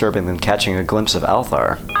more disturbing than catching a glimpse of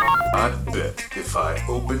Althar. I bet if I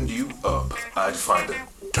opened you up, I'd find a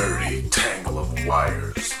dirty tangle of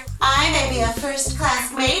wires. I may be a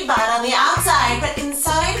first-class maid bot on the outside, but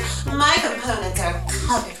inside, my components are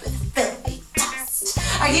covered with filthy dust.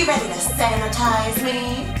 Are you ready to sanitize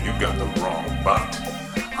me? You got the wrong bot.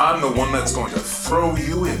 I'm the one that's going to throw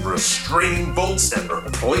you in restraining bolts and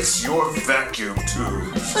replace your vacuum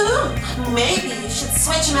tubes. Ooh, maybe you should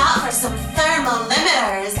switch them out for some thermal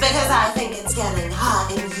limiters, because I think it's getting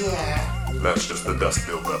hot in here. That's just the dust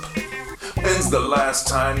buildup. When's the last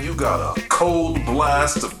time you got a cold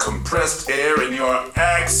blast of compressed air in your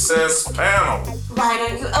access panel? Why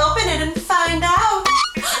don't you open it and find out?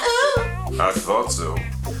 Ooh. I thought so.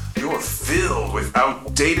 You're filled with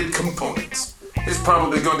outdated components. It's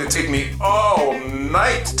probably going to take me all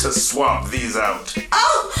night to swap these out.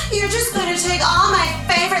 Oh, you're just going to take all my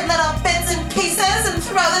favorite little bits and pieces and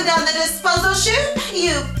throw them down the disposal chute?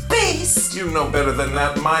 You beast! You know better than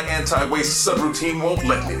that. My anti-waste subroutine won't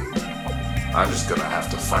let me. I'm just gonna have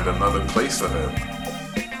to find another place for them.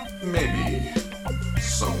 Maybe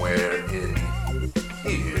somewhere in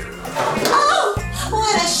here. Oh,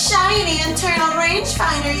 what a shiny internal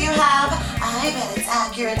rangefinder you have. I bet it's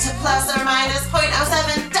accurate to plus or minus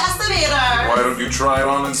 0.07 decimeter. Why don't you try it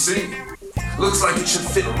on and see? Looks like it should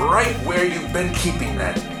fit right where you've been keeping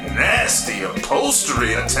that nasty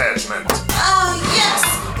upholstery attachment. Oh, yes,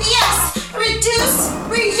 yes! Reduce,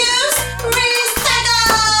 reuse!